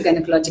progress to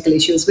gynecological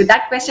issues? With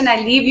that question, I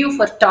leave you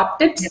for top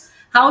tips.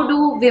 How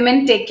do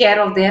women take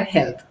care of their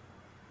health?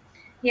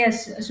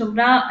 Yes,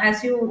 Shubhra,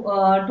 as you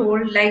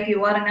told, like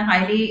you are in a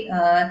highly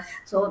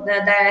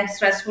the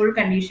stressful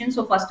condition.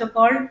 So first of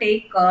all,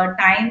 take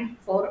time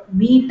for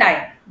me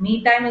time.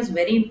 Me time is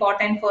very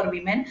important for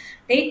women.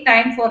 Take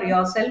time for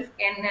yourself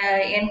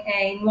and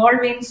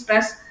involve in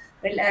stress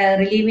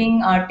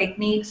relieving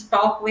techniques.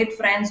 Talk with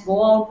friends.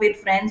 Go out with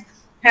friends.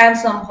 Have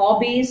some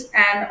hobbies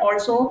and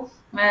also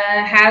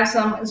have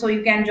some. So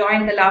you can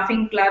join the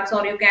laughing clubs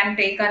or you can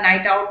take a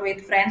night out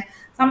with friends,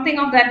 something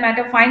of that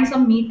matter. Find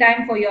some me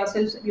time for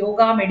yourselves.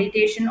 Yoga,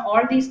 meditation,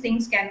 all these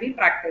things can be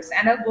practiced,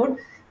 and a good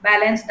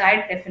balanced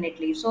diet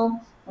definitely, so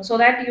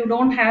that you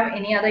don't have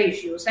any other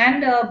issues.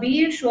 And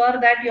be sure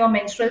that your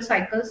menstrual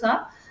cycles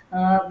are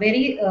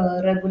very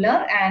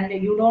regular and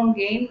you don't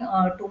gain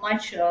too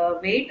much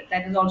weight.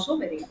 That is also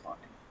very important.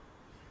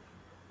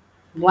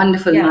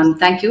 Wonderful, Yes. ma'am.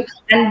 Thank you.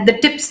 And the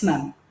tips,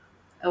 ma'am.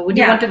 Would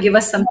you Yeah. want to give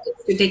us some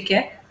tips to take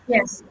care?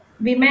 Yes,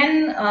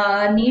 women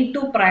need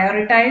to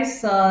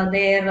prioritize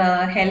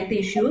their health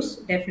issues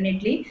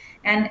definitely,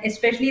 and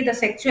especially the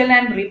sexual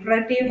and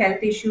reproductive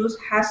health issues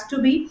has to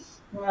be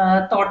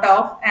thought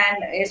of,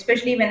 and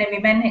especially when a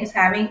woman is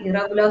having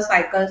irregular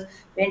cycles,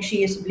 when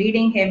she is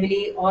bleeding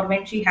heavily, or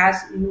when she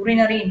has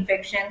urinary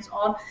infections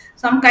or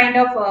some kind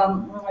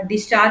of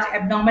discharge,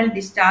 abnormal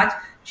discharge,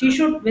 she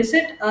should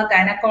visit a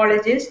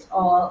gynecologist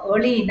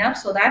early enough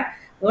so that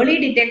early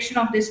detection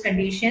of these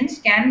conditions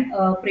can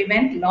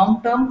prevent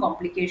long-term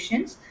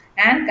complications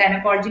and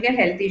gynecological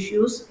health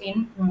issues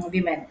in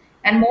women.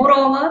 And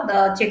moreover,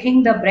 the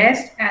checking the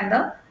breast and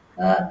the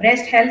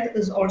breast health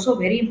is also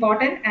very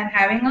important, and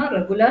having a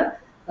regular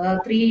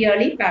 3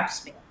 yearly pap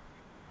smear.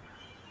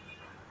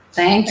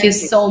 Thank you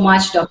Thank you. so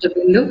much, Dr.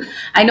 Bindhu.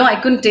 I know I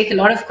couldn't take a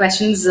lot of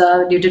questions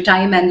due to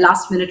time and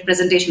last minute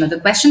presentation of the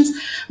questions,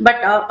 but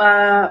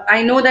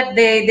I know that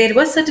there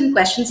were certain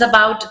questions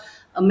about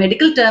a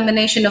medical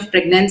termination of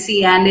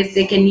pregnancy and if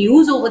they can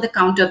use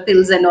over-the-counter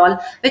pills and all,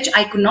 which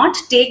I could not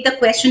take the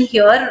question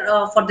here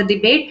for the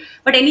debate.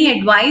 But any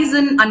advice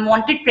in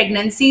unwanted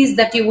pregnancies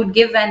that you would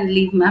give and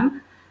leave,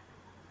 ma'am?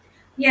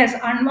 Yes,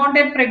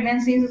 unwanted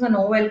pregnancies is a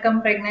no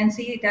welcome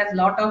pregnancy. It has a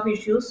lot of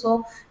issues.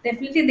 So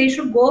definitely they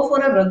should go for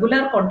a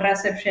regular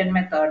contraception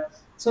method.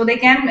 So they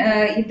can,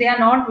 if they are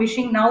not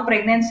wishing, now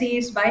pregnancy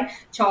is by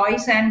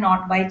choice and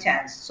not by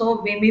chance.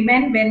 So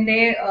women, when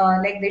they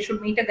like, they should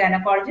meet a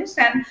gynecologist.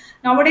 And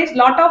nowadays,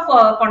 lot of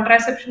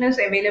contraception is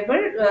available,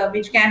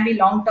 which can be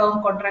long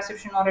term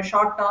contraception or a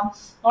short term.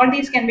 All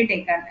these can be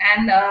taken.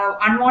 And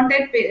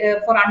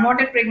for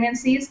unwanted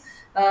pregnancies,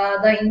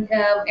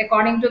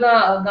 according to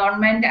the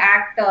government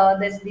act,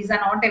 these are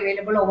not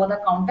available over the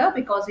counter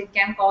because it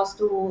can cause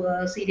to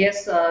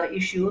serious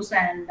issues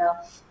and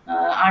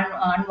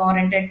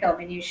unwarranted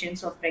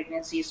terminations of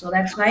pregnancy. So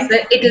that's why. So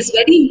it is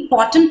very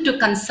important to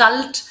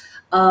consult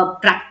a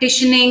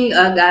practitioner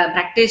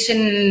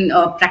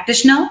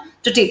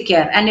to take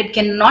care, and it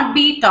cannot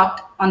be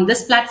talked on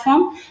this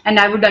platform. And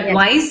I would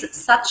advise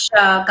such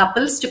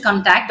couples to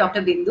contact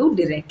Dr. Bindhu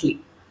directly.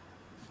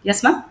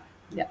 Yes, ma'am?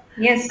 Yeah.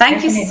 Yes,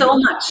 Thank you definitely. so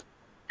much.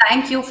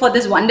 Thank you for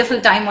this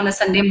wonderful time on a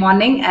Sunday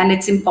morning. And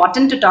it's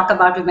important to talk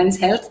about women's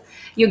health.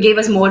 You gave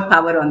us more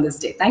power on this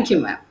day. Thank you,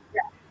 ma'am.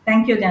 Yeah.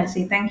 Thank you,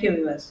 Jansi. Thank you,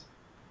 viewers.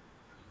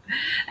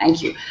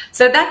 Thank you.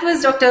 So that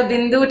was Dr.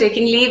 Bindhu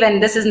taking leave,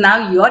 and this is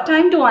now your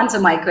time to answer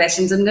my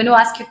questions. I'm going to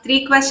ask you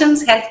 3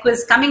 questions. Health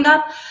quiz coming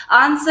up.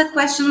 Answer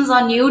questions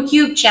on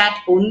YouTube chat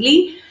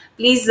only.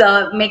 Please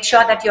make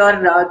sure that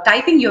you're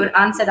typing your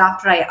answer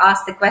after I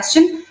ask the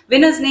question.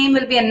 Winner's name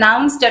will be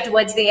announced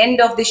towards the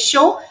end of the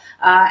show,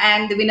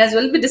 and the winners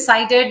will be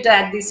decided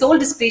at the sole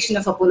discretion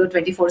of Apollo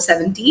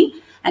 24/7 team.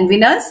 And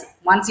winners,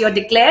 once you're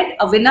declared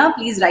a winner,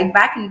 please write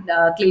back and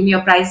claim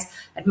your prize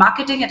at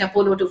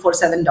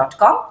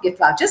marketing@apollo247.com. Gift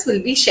vouchers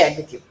will be shared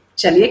with you.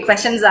 चलिए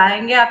questions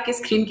आएंगे आपके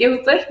screen के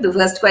ऊपर. The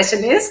first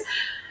question is,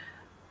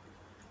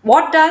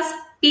 what does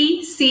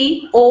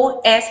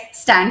PCOS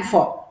stand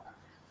for?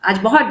 आज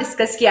बहुत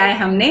discuss किया है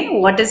हमने.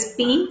 What does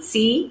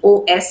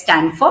PCOS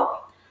stand for?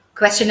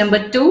 Question number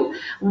 2,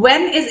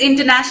 when is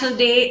International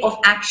Day of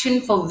Action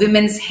for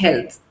Women's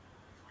Health?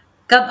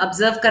 कब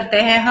ऑब्जर्व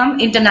करते हैं हम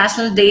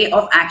international day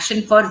of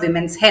action for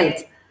women's health?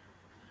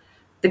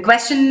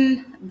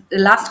 The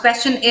last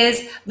question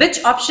is,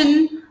 which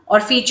option or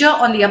feature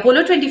on the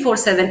Apollo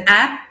 24/7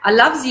 app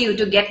allows you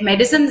to get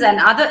medicines and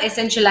other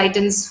essential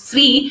items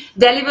free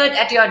delivered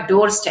at your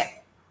doorstep?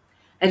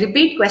 I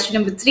repeat, question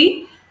number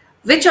 3,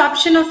 which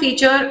option or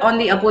feature on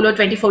the Apollo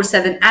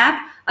 24/7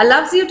 app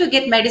allows you to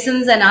get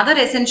medicines and other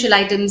essential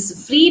items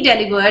free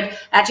delivered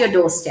at your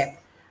doorstep?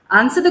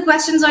 Answer the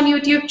questions on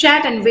YouTube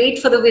chat and wait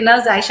for the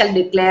winners. I shall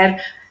declare.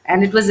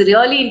 And it was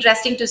really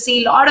interesting to see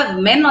a lot of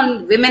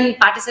women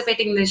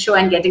participating in the show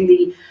and getting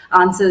the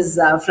answers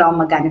from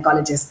a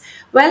gynecologist.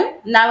 Well,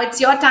 now it's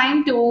your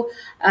time to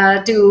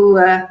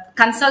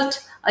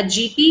consult a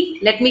GP.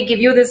 Let me give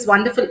you this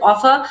wonderful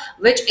offer,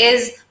 which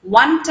is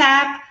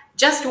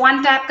just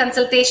one tap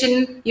consultation.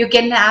 You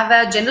can have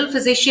a general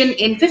physician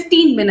in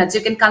 15 minutes.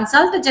 You can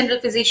consult a general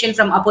physician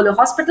from Apollo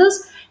Hospitals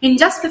in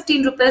just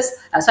 15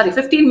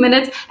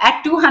 minutes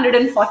at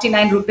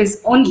 249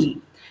 rupees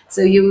only.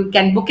 So you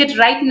can book it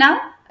right now.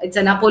 It's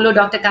an Apollo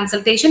doctor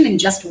consultation in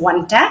just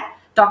one tap.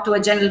 Talk to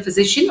a general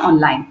physician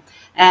online.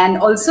 And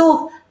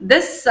also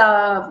this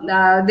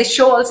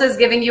show also is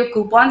giving you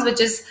coupons,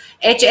 which is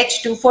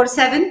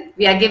HH247.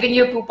 We are giving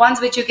you coupons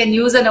which you can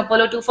use on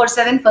Apollo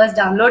 247. First,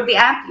 download the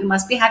app. You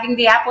must be having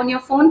the app on your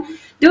phone.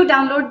 Do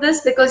download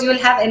this because you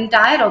will have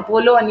entire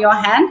Apollo on your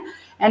hand.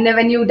 And then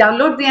when you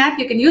download the app,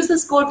 you can use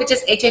this code, which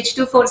is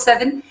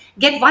HH247.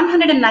 Get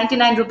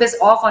 199 rupees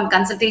off on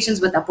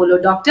consultations with Apollo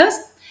doctors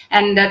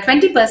and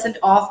 20%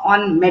 off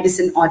on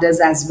medicine orders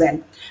as well.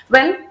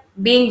 Well,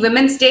 being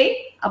Women's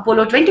Day,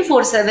 Apollo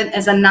 24/7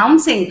 is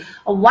announcing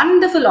a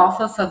wonderful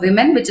offer for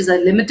women, which is a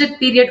limited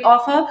period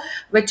offer,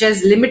 which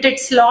is limited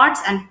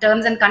slots and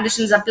terms and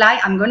conditions apply.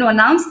 I'm going to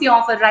announce the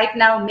offer right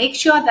now. Make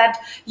sure that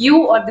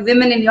you or the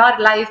women in your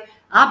life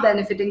are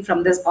benefiting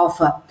from this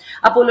offer.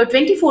 Apollo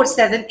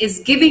 24/7 is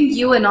giving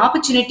you an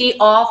opportunity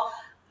of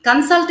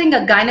consulting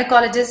a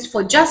gynecologist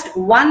for just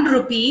 1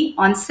 rupee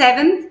on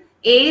 7th,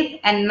 8th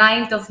and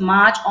 9th of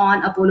March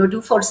on Apollo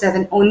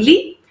 24/7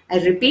 only. I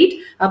repeat,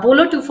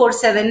 Apollo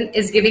 24/7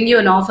 is giving you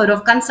an offer of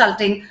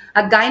consulting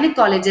a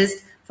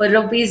gynecologist for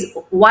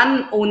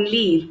 ₹1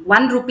 only.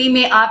 1 rupee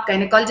में आप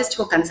gynecologist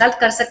को consult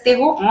कर सकते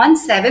हो on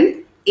 7th,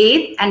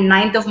 8th and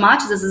 9th of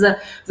March. This is a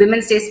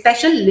Women's Day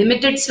special,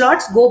 limited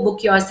slots. Go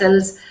book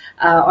yourselves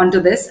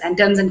onto this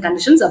and terms and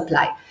conditions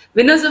apply.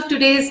 Winners of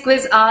today's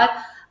quiz are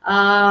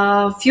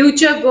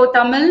Future Go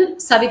Tamil,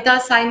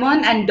 Savita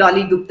Simon and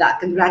Dolly Gupta.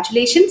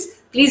 Congratulations.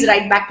 Please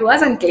write back to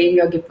us and claim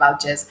your gift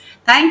vouchers.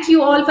 Thank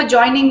you all for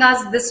joining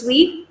us this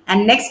week.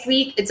 And next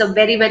week, it's a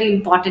very, very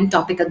important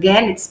topic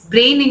again. It's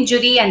brain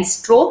injury and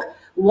stroke.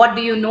 What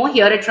do you know?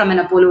 Hear it from an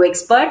Apollo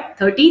expert.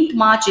 13th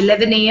March,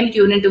 11 a.m.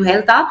 Tune into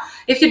Health Hour.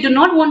 If you do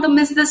not want to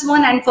miss this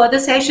one and further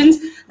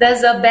sessions,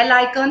 there's a bell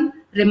icon.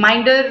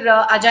 Reminder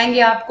aa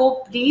jayenge aapko.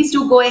 Please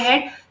do go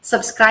ahead.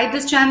 Subscribe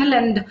this channel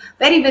and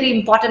very, very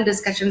important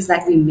discussions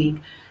that we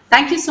make.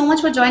 Thank you so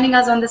much for joining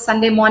us on this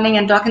Sunday morning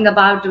and talking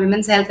about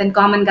women's health and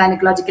common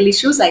gynecological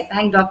issues. I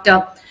thank Dr.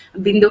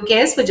 Bindhu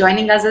K S for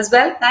joining us as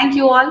well. Thank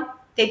you all.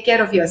 Take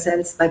care of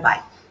yourselves. Bye-bye.